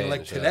Tides happening change,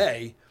 like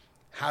today,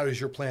 how does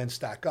your plan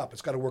stack up?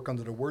 It's got to work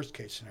under the worst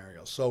case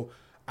scenario. So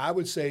I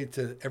would say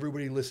to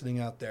everybody listening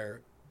out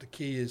there, the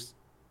key is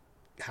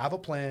have a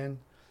plan,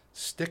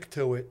 stick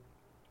to it,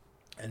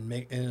 and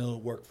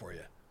it'll work for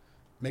you.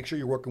 Make sure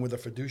you're working with a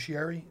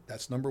fiduciary.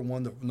 That's number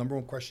one. The number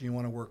one question you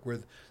want to work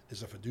with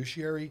is a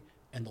fiduciary,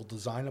 and they'll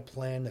design a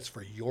plan that's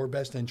for your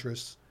best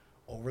interests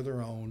over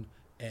their own,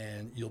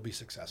 and you'll be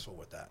successful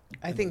with that.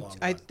 I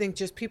think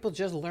just people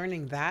just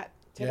learning that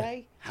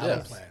today have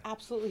a is plan.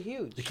 Absolutely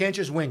huge. You can't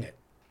just wing it.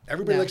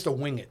 Everybody No. likes to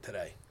wing it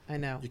today. I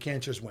know. You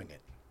can't just wing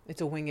it. It's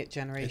a wing it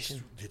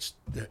generation.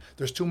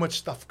 There's too much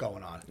stuff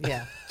going on.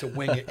 Yeah. To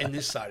wing it in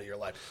this side of your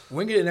life.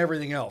 Wing it in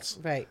everything else.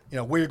 Right.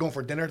 Where you're going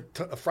for dinner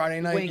a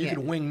Friday night, Wing you it.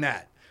 can wing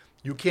that.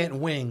 You can't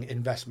wing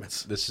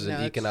investments. This is No,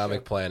 an it's economic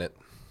true. planet.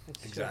 It's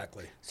true.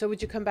 Exactly. So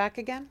would you come back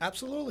again?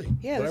 Absolutely.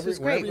 Yeah, this was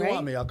whenever great, you right?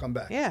 want me, I'll come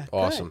back. Yeah.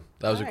 Awesome. good.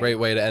 That was All a right. great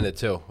way to end it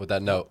too, with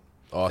that note.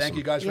 Awesome. Thank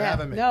you guys for Yeah.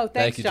 having me. No, thanks,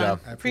 Thank you, John.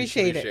 I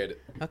Appreciate Appreciate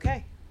it.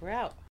 Okay, we're out.